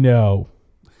 No.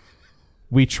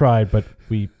 We tried, but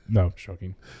no,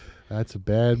 joking. That's a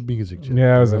bad music joke.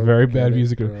 Yeah, it was a very bad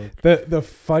music joke. The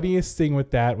funniest thing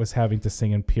with that was having to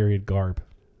sing in period garb.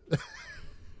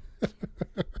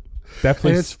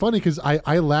 Definitely. And it's funny because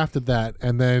I laughed at that,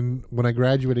 and then when I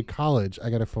graduated college, I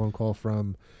got a phone call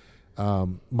from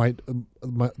my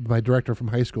director from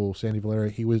high school, Sandy Valera.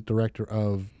 He was director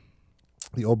of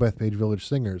the Old Bethpage Village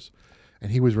Singers,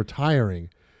 and he was retiring,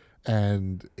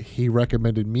 and he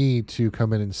recommended me to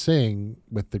come in and sing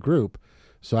with the group.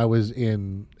 So I was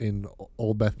in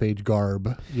Old Bethpage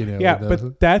garb, Yeah,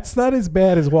 but that's not as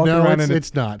bad as walking around.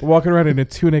 It's not walking around in a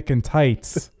tunic and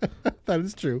tights. That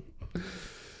is true.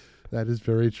 That is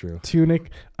very true.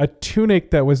 A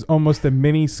tunic that was almost a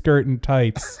mini skirt and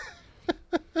tights.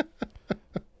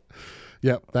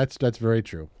 Yep, that's very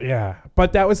true. Yeah,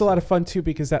 but that was a lot of fun too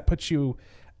because that puts you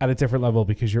at a different level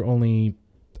because you're only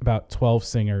about 12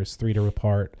 singers, 3 to a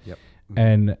part. Yep.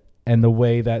 Mm-hmm. And the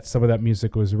way that some of that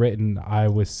music was written, I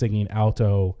was singing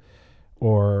alto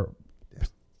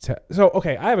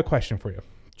okay, I have a question for you.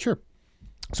 Sure.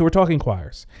 So we're talking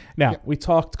choirs. Now, we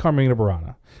talked Carmina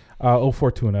Burana. O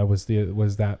Fortuna was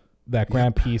that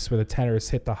grand piece where the tenors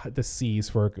hit the C's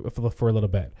for a little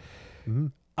bit. Mm-hmm.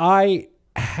 I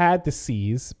had the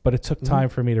C's, but it took time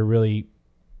for me to really,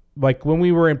 like when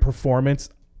we were in performance,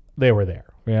 they were there,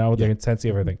 the intensity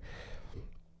of everything.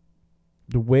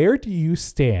 Where do you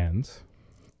stand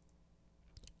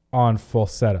on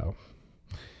falsetto?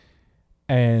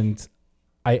 And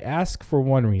I ask for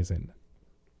one reason.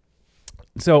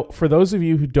 So for those of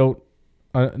you who don't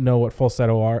know what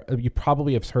falsetto are, you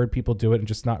probably have heard people do it and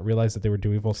just not realize that they were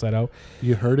doing falsetto.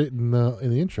 You heard it in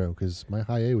the intro because my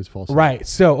high A was falsetto. Right.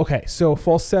 So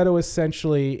falsetto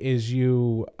essentially is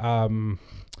you're out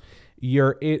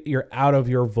of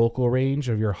your vocal range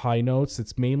of your high notes.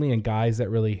 It's mainly in guys that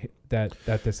really that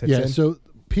this hits in. So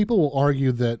people will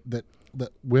argue that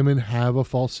women have a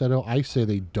falsetto. I say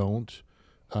they don't,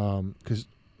 because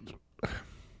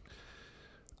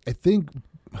I think,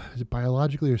 is it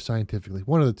biologically or scientifically?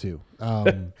 One of the two.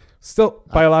 Still,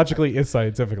 biologically is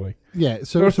scientifically. Yeah.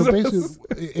 So basically,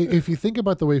 if you think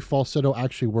about the way falsetto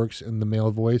actually works in the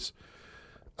male voice,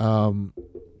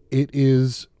 it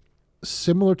is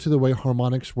similar to the way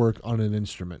harmonics work on an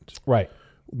instrument. Right.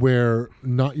 Where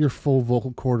not your full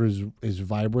vocal cord is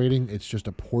vibrating. It's just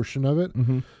a portion of it.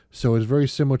 Mm-hmm. So it's very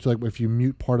similar to like if you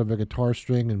mute part of a guitar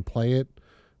string and play it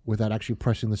without actually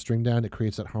pressing the string down, it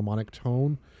creates that harmonic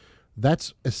tone.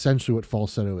 That's essentially what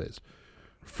falsetto is.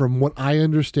 From what I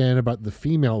understand about the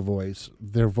female voice,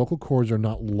 their vocal cords are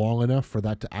not long enough for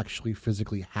that to actually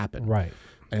physically happen. Right.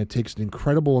 And it takes an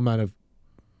incredible amount of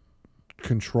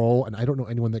control, and I don't know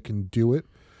anyone that can do it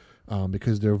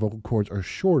because their vocal cords are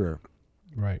shorter.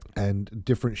 Right. And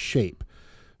different shape.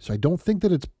 So I don't think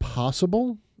that it's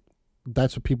possible.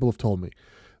 That's what people have told me.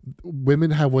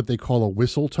 Women have what they call a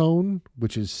whistle tone,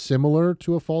 which is similar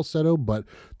to a falsetto, but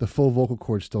the full vocal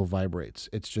cord still vibrates.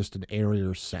 It's just an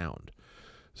airier sound.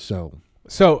 So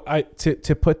I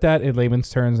to put that in layman's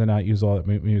terms and not use all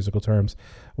the musical terms,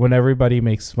 when everybody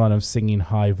makes fun of singing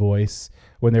high voice,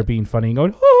 when they're being funny and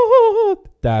going, oh,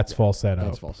 that's falsetto.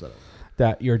 That's falsetto.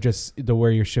 That you're just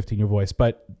where you're shifting your voice.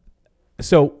 But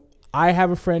so I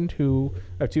have I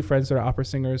have two friends that are opera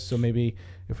singers. So maybe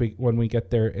when we get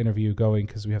their interview going,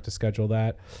 because we have to schedule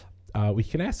that, we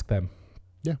can ask them.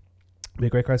 Yeah. Be a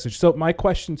great question. So my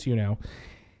question to you now,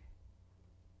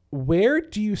 where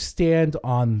do you stand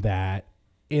on that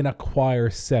in a choir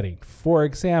setting? For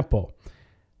example,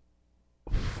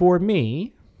 for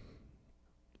me,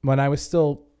 when I was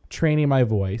still training my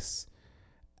voice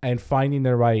and finding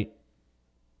the right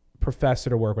professor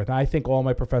to work with, and I think all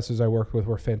my professors I worked with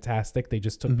were fantastic. They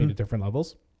just took me to different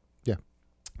levels. Yeah.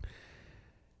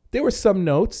 There were some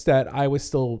notes that I was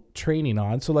still training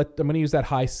on. So I'm going to use that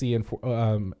high C in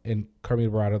Carmina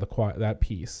Burrata, that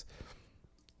piece.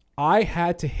 I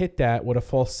had to hit that with a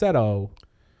falsetto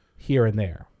here and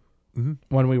there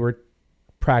when we were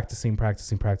practicing.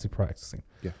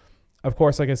 Yeah. Of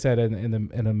course, like I said, in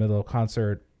the middle of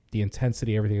concert, the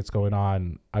intensity, everything that's going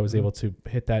on, I was able to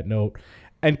hit that note,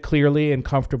 and clearly and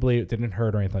comfortably. It didn't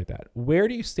hurt or anything like that. Where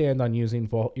do you stand on using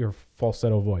your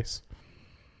falsetto voice?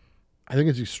 I think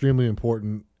it's extremely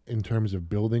important in terms of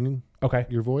building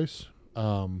your voice.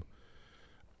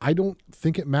 I don't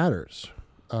think it matters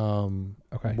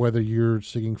whether you're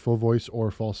singing full voice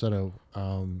or falsetto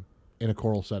in a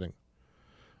choral setting,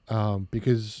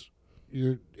 because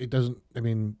it doesn't. I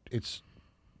mean, it's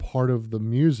part of the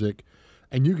music,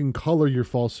 and you can color your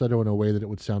falsetto in a way that it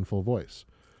would sound full voice.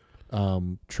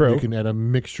 True. You can add a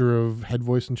mixture of head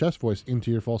voice and chest voice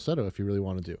into your falsetto if you really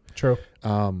want to do. True.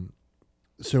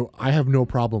 So I have no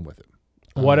problem with it.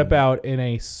 What about in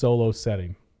a solo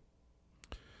setting?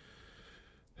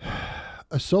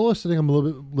 A solo setting, I'm a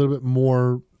little bit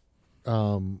more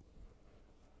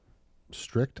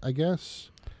strict, I guess.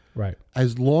 Right.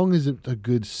 As long as it's a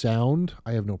good sound,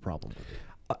 I have no problem with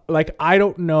it. Like, I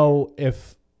don't know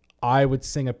if I would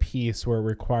sing a piece where it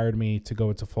required me to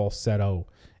go into falsetto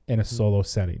in a solo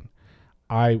setting.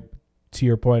 To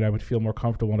your point, I would feel more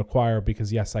comfortable in a choir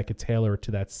because, yes, I could tailor it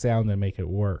to that sound and make it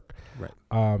work. Right.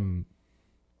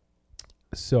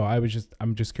 So I'm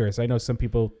just curious. I know some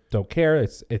people don't care.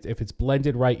 If it's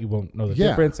blended right, you won't know the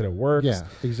difference, and it works. Yeah,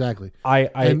 exactly.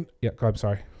 I'm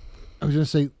sorry. I was going to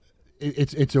say,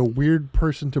 it's a weird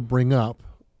person to bring up,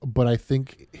 but I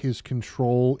think his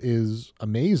control is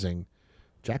amazing.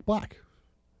 Jack Black.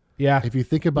 Yeah. If you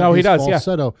think about his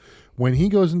falsetto, when he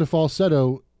goes into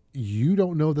falsetto, you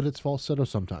don't know that it's falsetto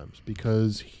sometimes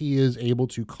because he is able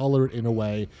to color it in a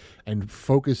way and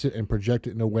focus it and project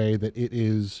it in a way that it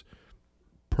is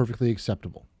perfectly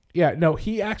acceptable. Yeah, no,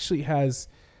 he actually has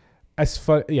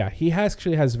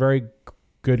actually has very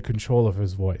good control of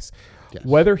his voice. Yes.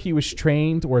 Whether he was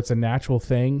trained or it's a natural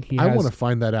thing, I want to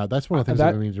find that out. That's one of the things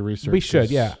that we need to research. We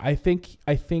should, yeah. I think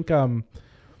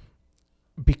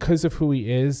because of who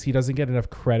he is, he doesn't get enough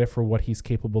credit for what he's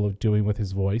capable of doing with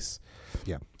his voice.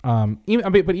 Yeah.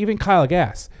 Even Kyle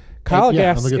Gass. Kyle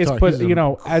Gass is put,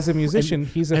 as a musician,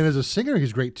 and as a singer,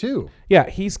 he's great too. Yeah,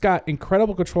 he's got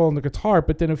incredible control on the guitar,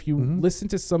 but then if you listen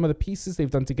to some of the pieces they've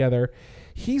done together,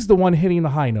 he's the one hitting the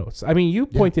high notes. I mean, you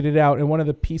pointed it out in one of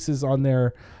the pieces on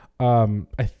their,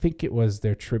 I think it was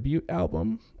their tribute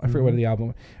album. I forget what the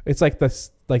album. It's like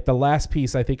the last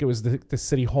piece. I think it was the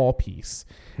City Hall piece,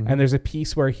 and there's a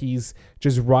piece where he's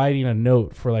just riding a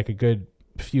note for like a good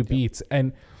few beats,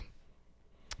 and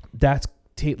that's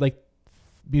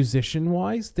musician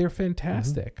wise, they're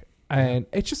fantastic. And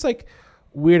it's just like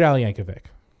Weird Al Yankovic.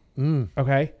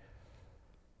 Okay.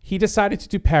 He decided to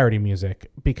do parody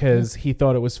music because he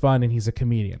thought it was fun and he's a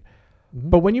comedian.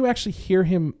 But when you actually hear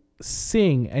him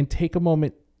sing and take a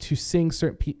moment to sing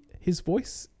his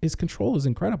voice, his control is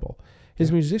incredible.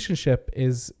 His musicianship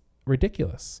is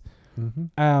ridiculous.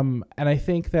 And I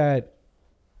think that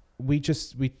we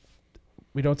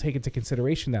don't take into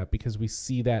consideration that because we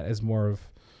see that as more of,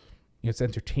 it's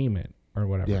entertainment or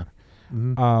whatever.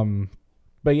 Yeah.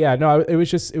 But yeah, no, it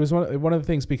was one of the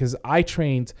things because I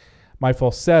trained my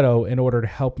falsetto in order to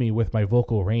help me with my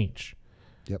vocal range.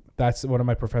 Yep. That's one of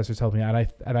my professors told me, and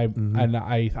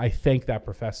I thank that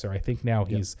professor. I think now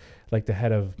he's like the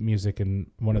head of music in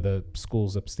one of the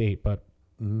schools upstate. But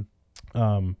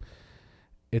that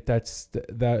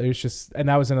it was just, and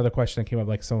that was another question that came up.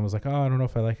 Like someone was like, "Oh, I don't know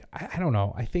if I like." I don't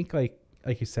know. I think like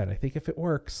you said, I think if it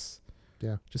works,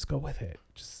 just go with it.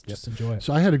 Just enjoy it.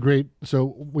 So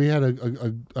we had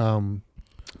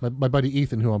my buddy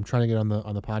Ethan, who I'm trying to get on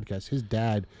the podcast. His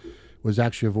dad was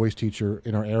actually a voice teacher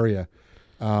in our area.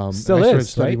 Still I started is,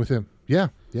 studying right? with him. Yeah,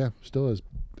 still is.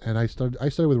 And I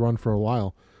studied with Ron for a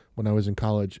while when I was in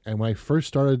college. And when I first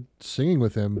started singing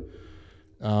with him,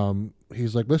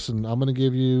 he's like, "Listen, I'm going to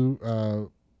give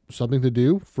you something to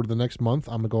do for the next month.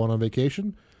 I'm going on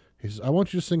vacation." He says, "I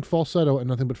want you to sing falsetto and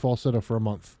nothing but falsetto for a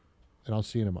month, and I'll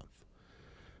see you in a month."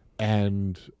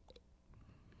 And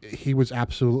he was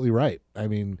absolutely right. I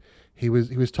mean, he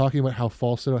was talking about how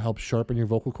falsetto helps sharpen your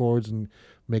vocal cords and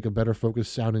make a better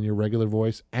focused sound in your regular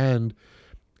voice. And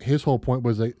his whole point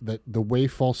was that the way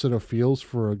falsetto feels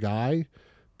for a guy,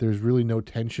 there's really no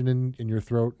tension in your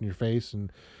throat and your face,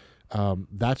 and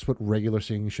that's what regular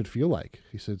singing should feel like.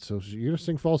 He said, "So you're gonna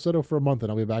sing falsetto for a month,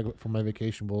 and I'll be back from my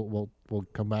vacation. We'll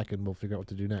come back and we'll figure out what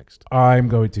to do next." I'm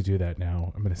going to do that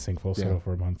now. I'm going to sing falsetto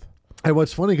for a month. And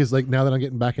what's funny is like now that I'm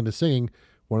getting back into singing,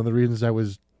 one of the reasons I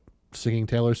was singing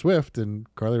Taylor Swift and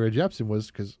Carly Rae Jepsen was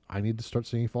because I need to start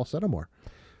singing falsetto more.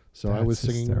 So That's I was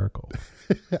singing hysterical.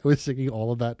 I was singing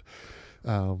all of that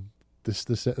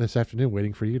this afternoon,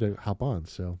 waiting for you to hop on.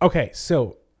 So Okay,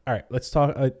 so all right, let's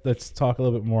talk. Let's talk a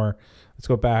little bit more. Let's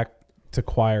go back to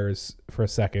choirs for a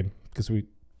second because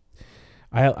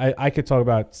I could talk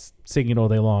about singing all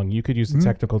day long. You could use the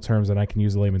technical terms, and I can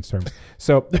use the layman's terms.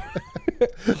 So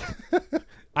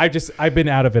I've been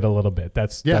out of it a little bit.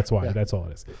 That's why. Yeah. That's all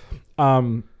it is.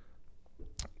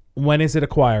 When is it a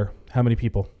choir? How many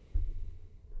people?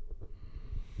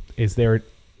 Is there,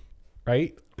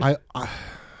 right?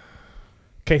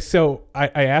 Okay, so I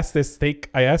asked this.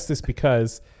 I asked this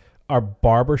because our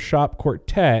barbershop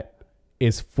quartet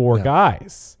is 4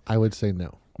 guys. I would say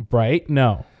no. Right?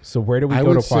 No. So where do we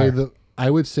go to choir? I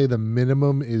would say the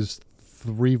minimum is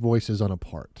 3 voices on a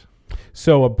part.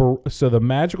 So so the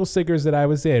magical singers that I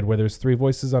was in, where there's 3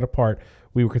 voices on a part,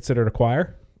 we were considered a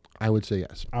choir? I would say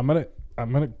yes. I'm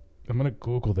gonna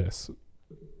Google this.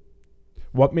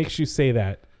 What makes you say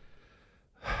that?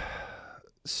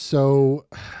 So,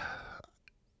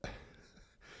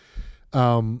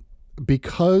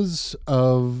 because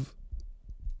of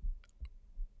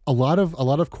a lot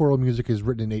of choral music is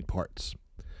written in 8 parts.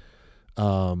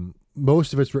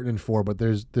 Most of it's written in 4, but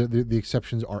there's the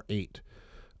exceptions are 8.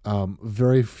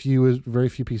 Very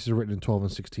few pieces are written in 12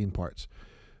 and 16 parts.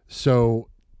 So,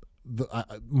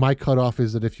 my cutoff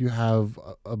is that if you have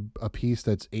a piece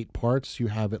that's 8 parts, you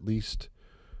have at least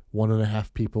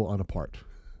 1.5 people on a part.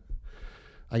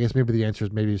 I guess maybe the answer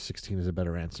is maybe 16 is a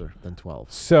better answer than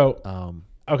 12. So,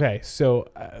 okay, so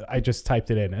I just typed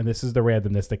it in, and this is the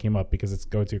randomness that came up because it's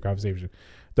going to your conversation.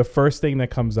 The first thing that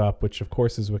comes up, which of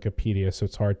course is Wikipedia, so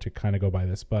it's hard to kind of go by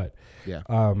this, but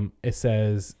it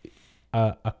says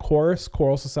a chorus,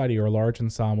 choral society, or a large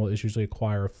ensemble is usually a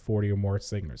choir of 40 or more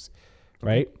singers,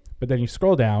 right? But then you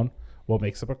scroll down, what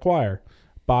makes up a choir?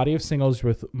 Body of singers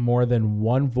with more than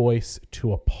one voice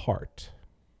to a part.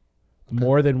 Okay.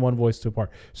 More than one voice to a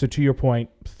part. So to your point,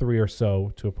 3 or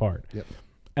so to a part. Yep.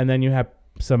 And then you have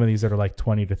some of these that are like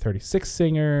 20 to 36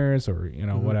 singers or,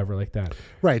 whatever like that.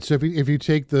 Right. So if you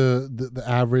take the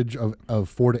average of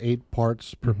 4 to 8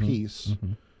 parts per piece,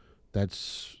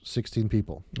 that's 16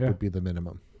 people would be the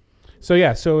minimum.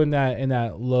 So so in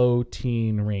that low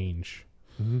teen range.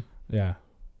 Yeah.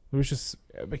 It was just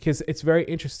because it's very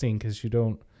interesting because you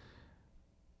don't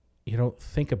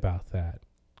think about that.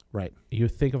 Right. You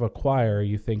think of a choir,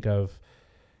 you think of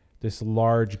this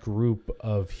large group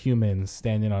of humans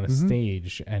standing on a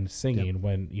stage and singing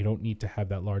when you don't need to have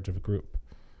that large of a group.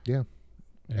 Yeah.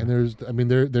 And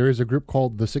there is a group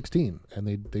called the 16,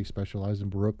 and they specialize in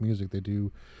Baroque music. They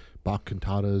do Bach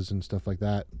cantatas and stuff like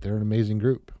that. They're an amazing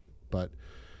group. But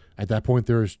at that point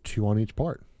there's 2 on each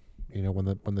part.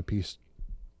 When the piece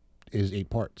is 8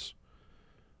 parts.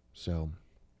 So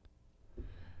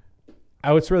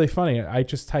it's really funny. I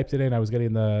just typed it in. I was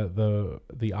getting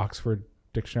the Oxford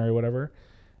Dictionary, whatever.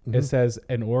 It says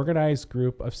an organized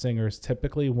group of singers,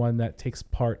 typically one that takes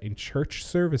part in church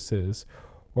services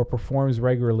or performs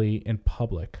regularly in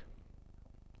public.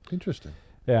 Interesting.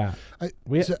 Yeah.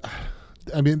 There's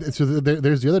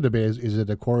the other debate: is it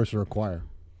a chorus or a choir?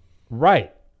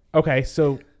 Right. Okay.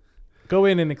 So go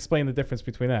in and explain the difference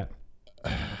between that.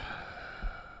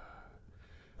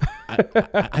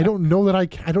 I don't know that I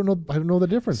don't know the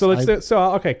difference. So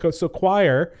so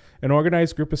choir, an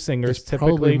organized group of singers, It's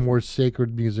typically probably more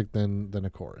sacred music than a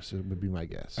chorus. It would be my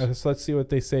guess. So let's see what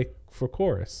they say for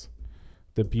chorus.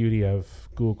 The beauty of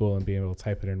Google and being able to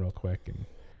type it in real quick. And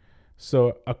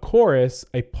so a chorus,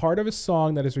 a part of a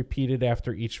song that is repeated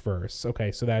after each verse.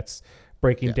 Okay, so that's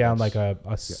breaking down like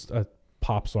a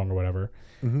pop song or whatever.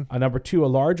 Mm-hmm. Number 2, a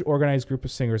large organized group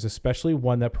of singers, especially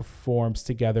one that performs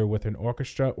together with an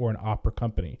orchestra or an opera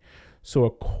company. So a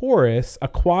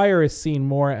choir is seen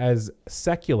more as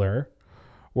secular,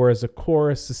 whereas a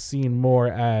chorus is seen more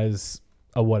as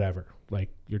a whatever. Like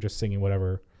you're just singing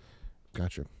whatever.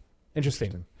 Gotcha.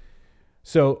 Interesting.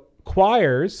 So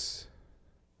choirs,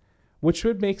 which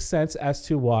would make sense as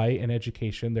to why in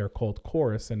education they're called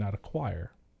chorus and not a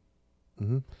choir.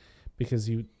 Mm-hmm. Because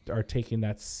you are taking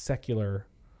that secular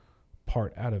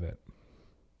part out of it.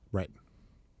 Right.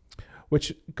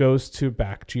 Which goes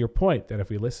back to your point that if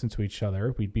we listen to each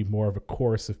other, we'd be more of a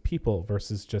chorus of people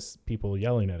versus just people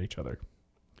yelling at each other.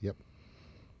 Yep.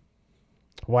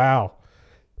 Wow.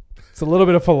 It's a little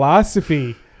bit of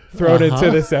philosophy thrown into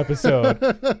this episode.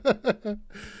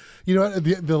 You know,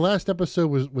 the last episode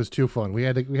was too fun. We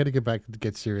had to get back to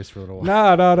get serious for a little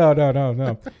while.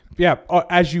 No. Yeah,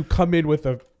 as you come in with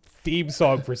a theme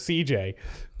song for CJ,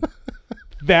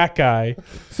 that guy.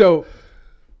 So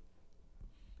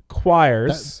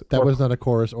choirs. That was not a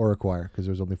chorus or a choir because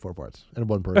there was only 4 parts and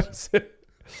one person.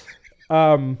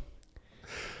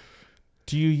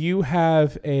 Do you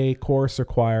have a chorus or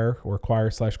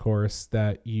choir/chorus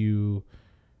that you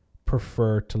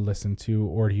prefer to listen to,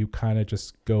 or do you kind of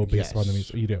just go based on the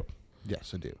music? You do.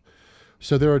 Yes, I do.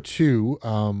 So there are 2.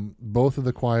 Both of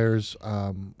the choirs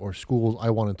or schools I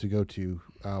wanted to go to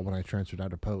when I transferred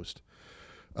out of Post.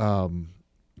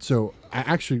 So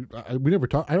we never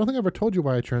talked. I don't think I ever told you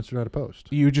why I transferred out of Post.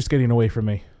 You were just getting away from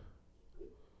me.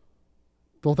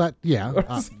 Well, that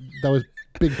was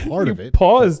a big part of it.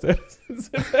 Paused it.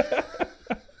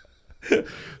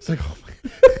 It's like, oh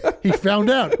my, he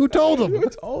found out. Who told him? Who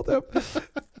told him?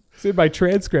 It's in my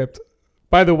transcript.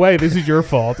 By the way, this is your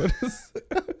fault.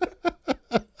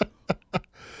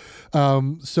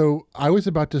 So I was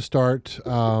about to start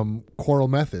choral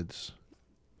methods,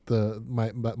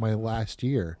 my last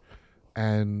year,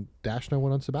 and Dashna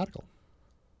went on sabbatical,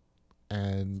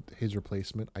 and his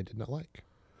replacement I did not like.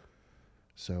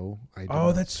 So I did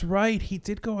not. That's right. He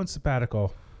did go on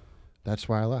sabbatical. That's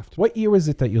why I left. What year was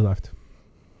it that you left?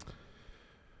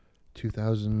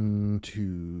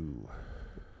 2002.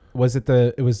 Was it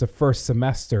it was the first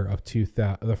semester of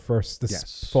 2000, fall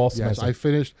semester?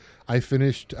 Yes, I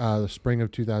finished the spring of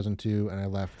 2002 and I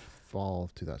left fall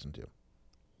of 2002.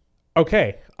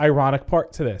 Okay, ironic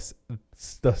part to this.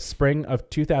 It's the spring of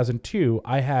 2002,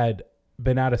 I've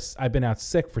been out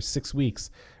sick for 6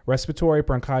 weeks. Respiratory,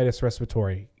 bronchitis,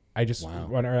 respiratory. I just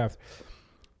run out.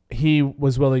 He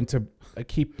was willing to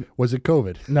keep. Was it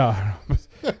COVID? No.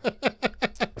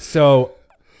 So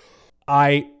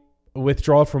I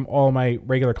withdraw from all my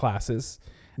regular classes,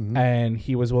 and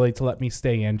he was willing to let me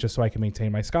stay in just so I can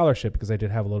maintain my scholarship because I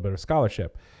did have a little bit of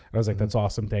scholarship. And I was like, that's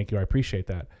awesome. Thank you. I appreciate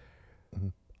that.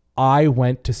 I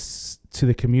went to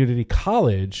the community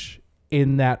college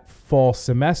in that fall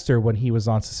semester when he was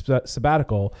on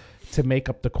sabbatical to make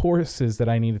up the courses that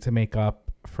I needed to make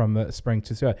up from the spring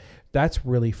to. That's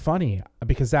really funny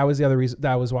because that was the other reason.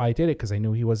 That was why I did it, because I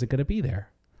knew he wasn't going to be there.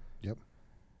 Yep.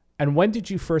 And when did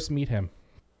you first meet him?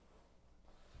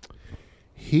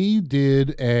 He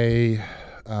did an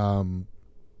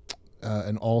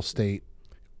all-state.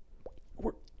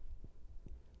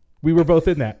 We were both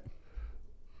in that.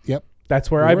 Yep. That's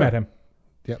where I met him.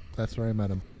 Yep, that's where I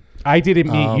met him. I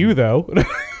didn't meet you though.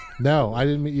 No, I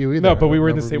didn't meet you either. No, but we were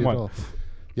in the same one.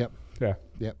 Yep. Yeah.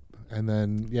 Yep. And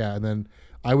then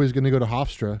I was going to go to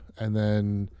Hofstra, and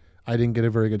then I didn't get a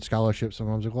very good scholarship, so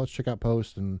I was like, well, let's check out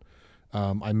Post, and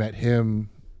I met him.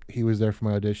 He was there for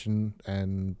my audition,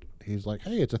 and he's like,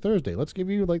 hey, it's a Thursday. Let's give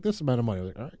you like this amount of money. I was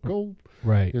like, all right, cool.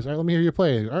 Right. He goes, all right, let me hear you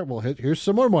play. All right, well, here's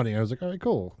some more money. I was like, all right,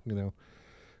 cool.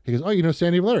 He goes, oh,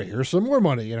 Sandy Valera, here's some more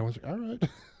money. And I was like, all right.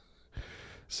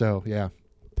 So, yeah.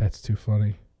 That's too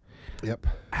funny. Yep.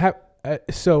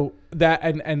 So that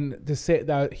and to say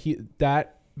that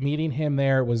that meeting him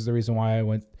there was the reason why I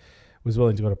was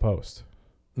willing to go to Post.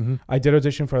 Mm-hmm. I did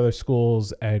audition for other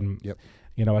schools, and yep.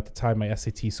 At the time my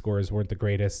SAT scores weren't the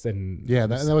greatest, and yeah,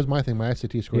 that was my thing. My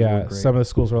SAT scores weren't great. Some of the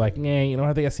schools were like, nah, you don't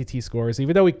have the SAT scores,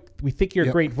 even though we think you're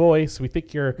a great voice, we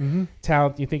think you're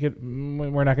talent, you think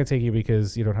we're not going to take you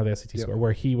because you don't have the SAT score.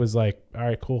 Where he was like, all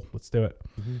right, cool, let's do it.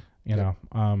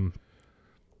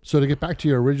 So to get back to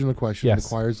your original question, yes. the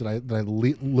choirs that I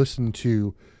listened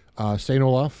to St.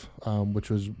 Olaf, which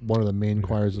was one of the main Okay.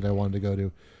 choirs that I wanted to go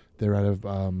to. They're out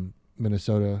of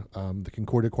Minnesota. The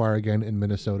Concordia Choir again in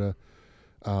Minnesota.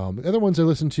 The other ones I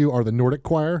listen to are the Nordic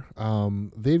Choir.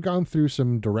 They've gone through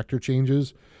some director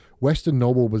changes. Weston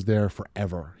Noble was there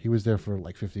forever. He was there for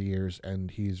like 50 years,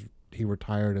 and he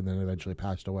retired and then eventually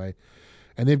passed away.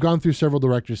 And they've gone through several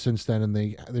directors since then, and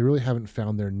they really haven't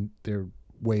found their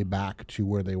way back to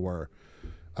where they were.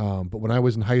 But when I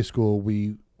was in high school,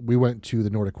 we went to the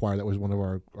Nordic Choir. That was one of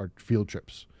our field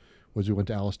trips. Was we went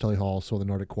to Alice Tully Hall, saw the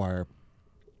Nordic Choir.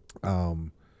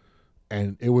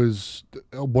 And it was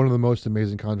one of the most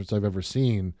amazing concerts I've ever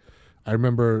seen. I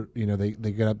remember,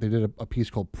 they got up, they did a piece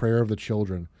called Prayer of the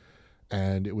Children,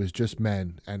 and it was just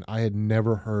men. And I had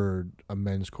never heard a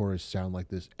men's chorus sound like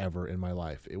this ever in my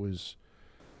life. It was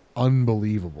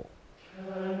unbelievable.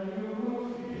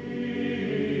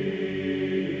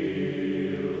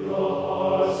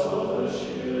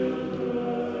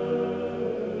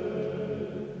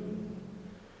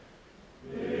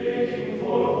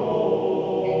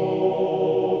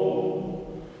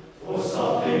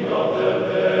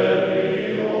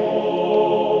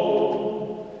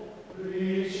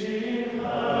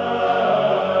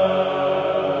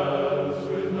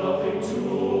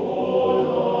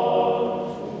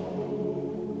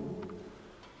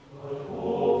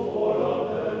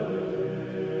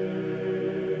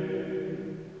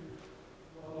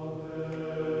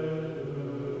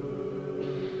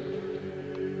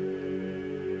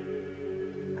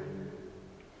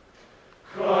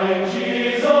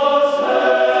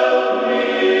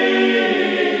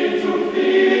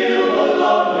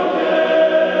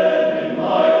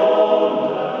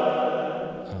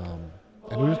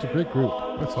 And it was just a great group.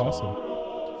 That's awesome.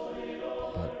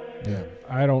 But yeah.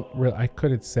 I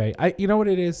couldn't say. You know what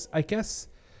it is? I guess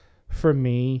for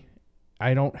me,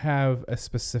 I don't have a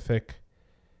specific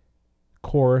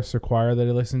chorus or choir that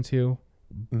I listen to,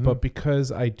 Mhm. but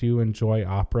because I do enjoy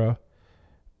opera,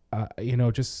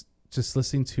 just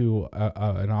listening to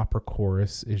an opera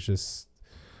chorus is just.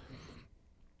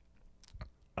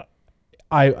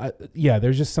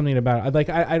 There's just something about it.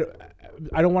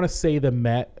 I don't want to say the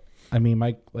Met. I mean,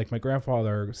 my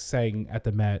grandfather sang at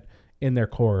the Met in their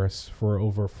chorus for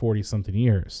over 40 something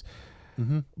years.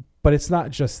 Mm-hmm. But it's not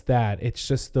just that. It's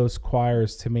just those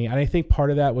choirs to me. And I think part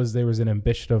of that was there was an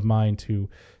ambition of mine to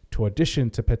audition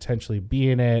to potentially be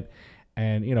in it.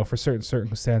 And, for certain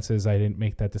circumstances, I didn't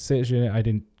make that decision. I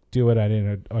didn't do it. I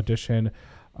didn't audition.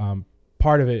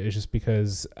 Part of it is just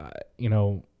because,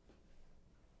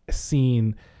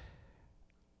 seeing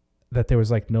that there was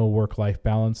like no work-life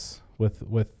balance with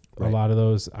Right. a lot of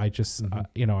those. I just,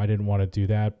 Mhm. I didn't want to do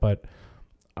that, but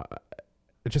I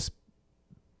just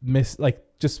miss, like,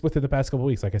 just within the past couple of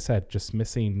weeks, like I said, just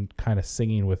missing kind of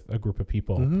singing with a group of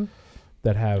people Mm-hmm.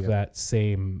 that have Yep. that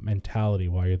same mentality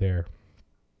while you're there.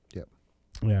 Yep.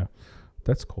 Yeah,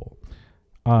 that's cool.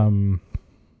 I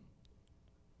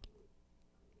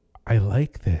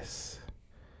like this.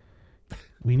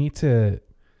 We need to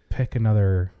pick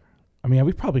another. I mean,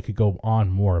 we probably could go on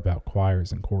more about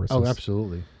choirs and choruses. Oh,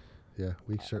 absolutely. Yeah,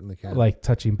 we certainly can. Like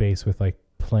touching base with like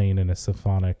playing in a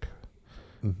symphonic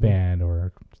Mhm. band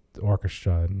or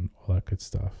orchestra and all that good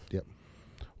stuff. Yep.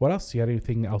 What else? You got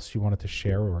anything else you wanted to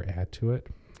share or add to it?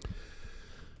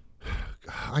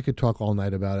 I could talk all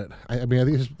night about it. I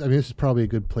think this is probably a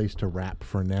good place to wrap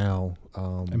for now.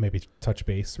 And maybe touch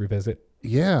base, revisit.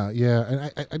 Yeah,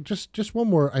 and I just one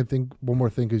more thing,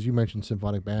 because you mentioned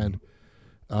symphonic band.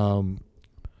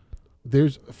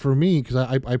 There's, for me, because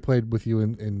I played with you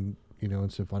in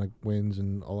symphonic winds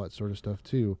and all that sort of stuff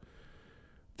too.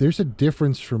 There's a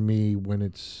difference for me when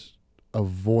it's a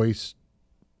voice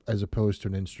as opposed to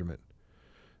an instrument.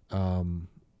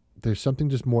 There's something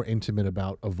just more intimate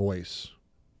about a voice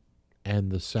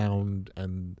and the sound,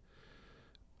 and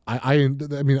I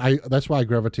mean that's why I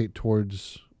gravitate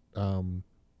towards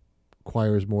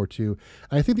choirs more too.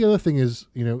 And I think the other thing is,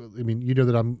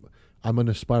 that I'm an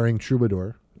aspiring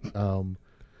troubadour. I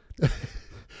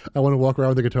want to walk around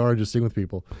with a guitar and just sing with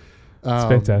people. It's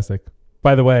fantastic.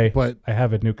 By the way, But I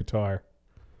have a new guitar.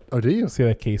 oh, do you? See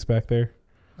that case back there?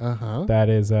 Uh-huh. That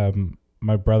is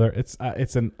my brother.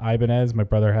 It's an Ibanez. My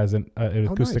brother has an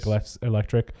acoustic nice.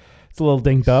 electric. It's a little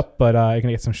dinged up, but I'm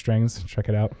gonna get some strings. Check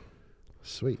it out.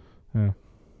 Sweet. Yeah.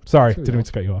 Sorry, There we didn't go. mean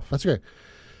to cut you off. That's okay.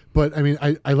 But I mean,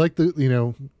 I like the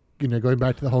going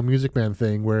back to the whole music band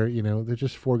thing where they're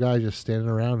just four guys just standing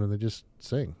around and they just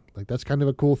sing. Like, that's kind of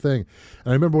a cool thing.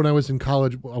 And I remember when I was in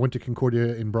college, I went to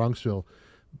Concordia in Bronxville.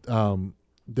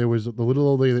 There was the little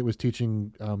old lady that was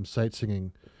teaching sight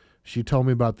singing. She told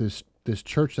me about this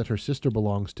church that her sister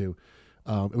belongs to.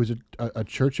 It was a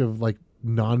church of like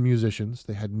non-musicians.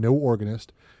 They had no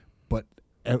organist, but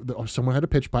someone had a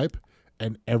pitch pipe,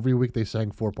 and every week they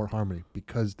sang 4-part harmony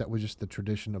because that was just the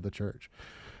tradition of the church.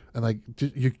 And like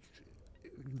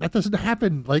that doesn't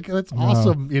happen. Like that's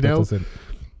awesome, you know. Doesn't.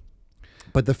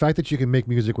 But the fact that you can make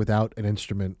music without an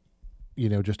instrument, you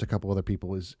know, just a couple other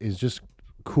people is just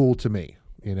cool to me,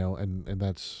 you know, and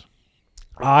that's.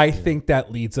 I think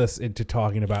that leads us into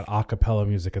talking about a cappella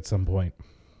music at some point.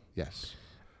 Yes.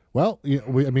 Well, we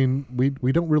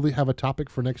don't really have a topic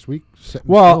for next week.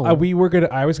 Well,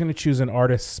 I was gonna choose an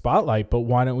artist spotlight, but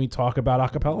why don't we talk about a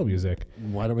cappella music?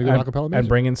 Why don't we go a cappella music and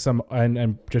bring in some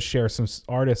and just share some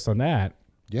artists on that?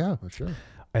 Yeah, sure.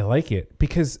 I like it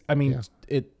because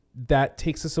that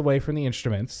takes us away from the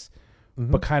instruments,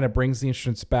 but kind of brings the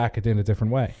instruments back in a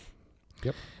different way.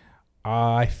 Yep.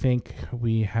 I think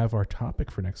we have our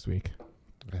topic for next week.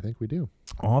 I think we do.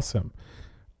 Awesome.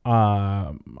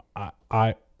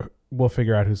 We'll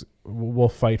figure out we'll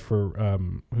fight for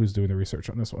who's doing the research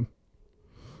on this one.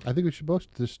 I think we should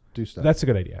both just do stuff. That's a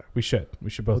good idea. We should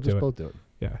both do it. Both do it.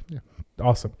 Yeah.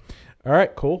 Awesome. All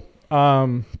right, cool.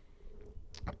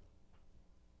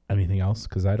 Anything else?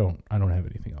 Because I don't have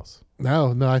anything else.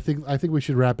 No. I think we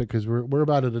should wrap it because we're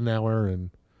about at an hour and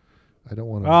I don't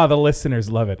want to. The listeners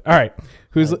love it. All right.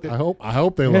 I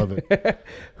hope they love it.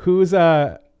 Who's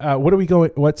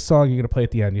what song are you gonna play at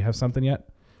the end? You have something yet?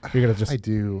 You're gonna just. I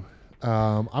do.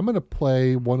 I'm gonna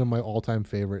play one of my all-time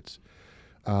favorites.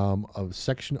 A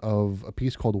section of a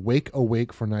piece called "Wake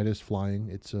Awake for Night Is Flying."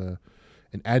 It's an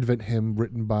Advent hymn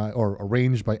written by or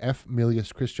arranged by F.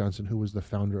 Milius Christiansen, who was the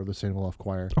founder of the St. Olaf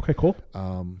Choir. Okay, cool.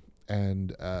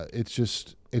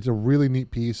 It's a really neat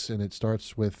piece, and it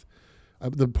starts with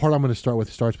the part I'm going to start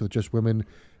with starts with just women,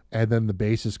 and then the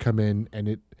basses come in, and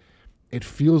it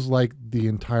feels like the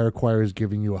entire choir is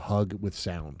giving you a hug with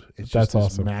sound. It's just this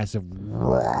awesome. massive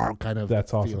kind of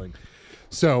awesome. feeling.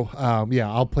 So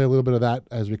I'll play a little bit of that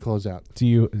as we close out. Do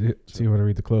you want to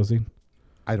read the closing?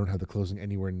 I don't have the closing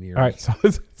anywhere near. All right, so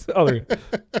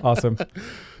awesome.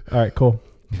 All right, cool.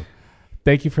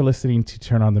 Thank you for listening to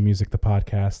Turn on the Music, the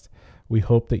podcast. We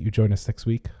hope that you join us next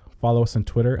week. Follow us on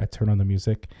Twitter at Turn on the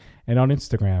Music and on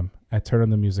Instagram at Turn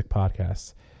on the Music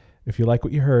Podcast. If you like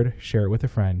what you heard, share it with a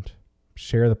friend.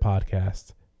 Share the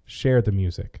podcast. Share the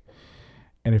music.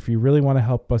 And if you really want to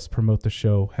help us promote the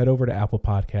show, head over to Apple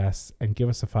Podcasts and give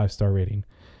us a 5-star rating.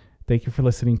 Thank you for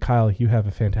listening. Kyle, you have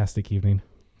a fantastic evening.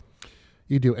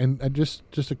 You do. And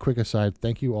just a quick aside,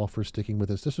 thank you all for sticking with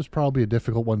us. This was probably a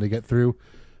difficult one to get through,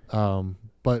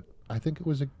 but I think it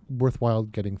was worthwhile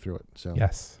getting through it. So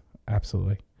yes,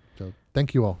 absolutely. So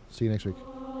thank you all. See you next week.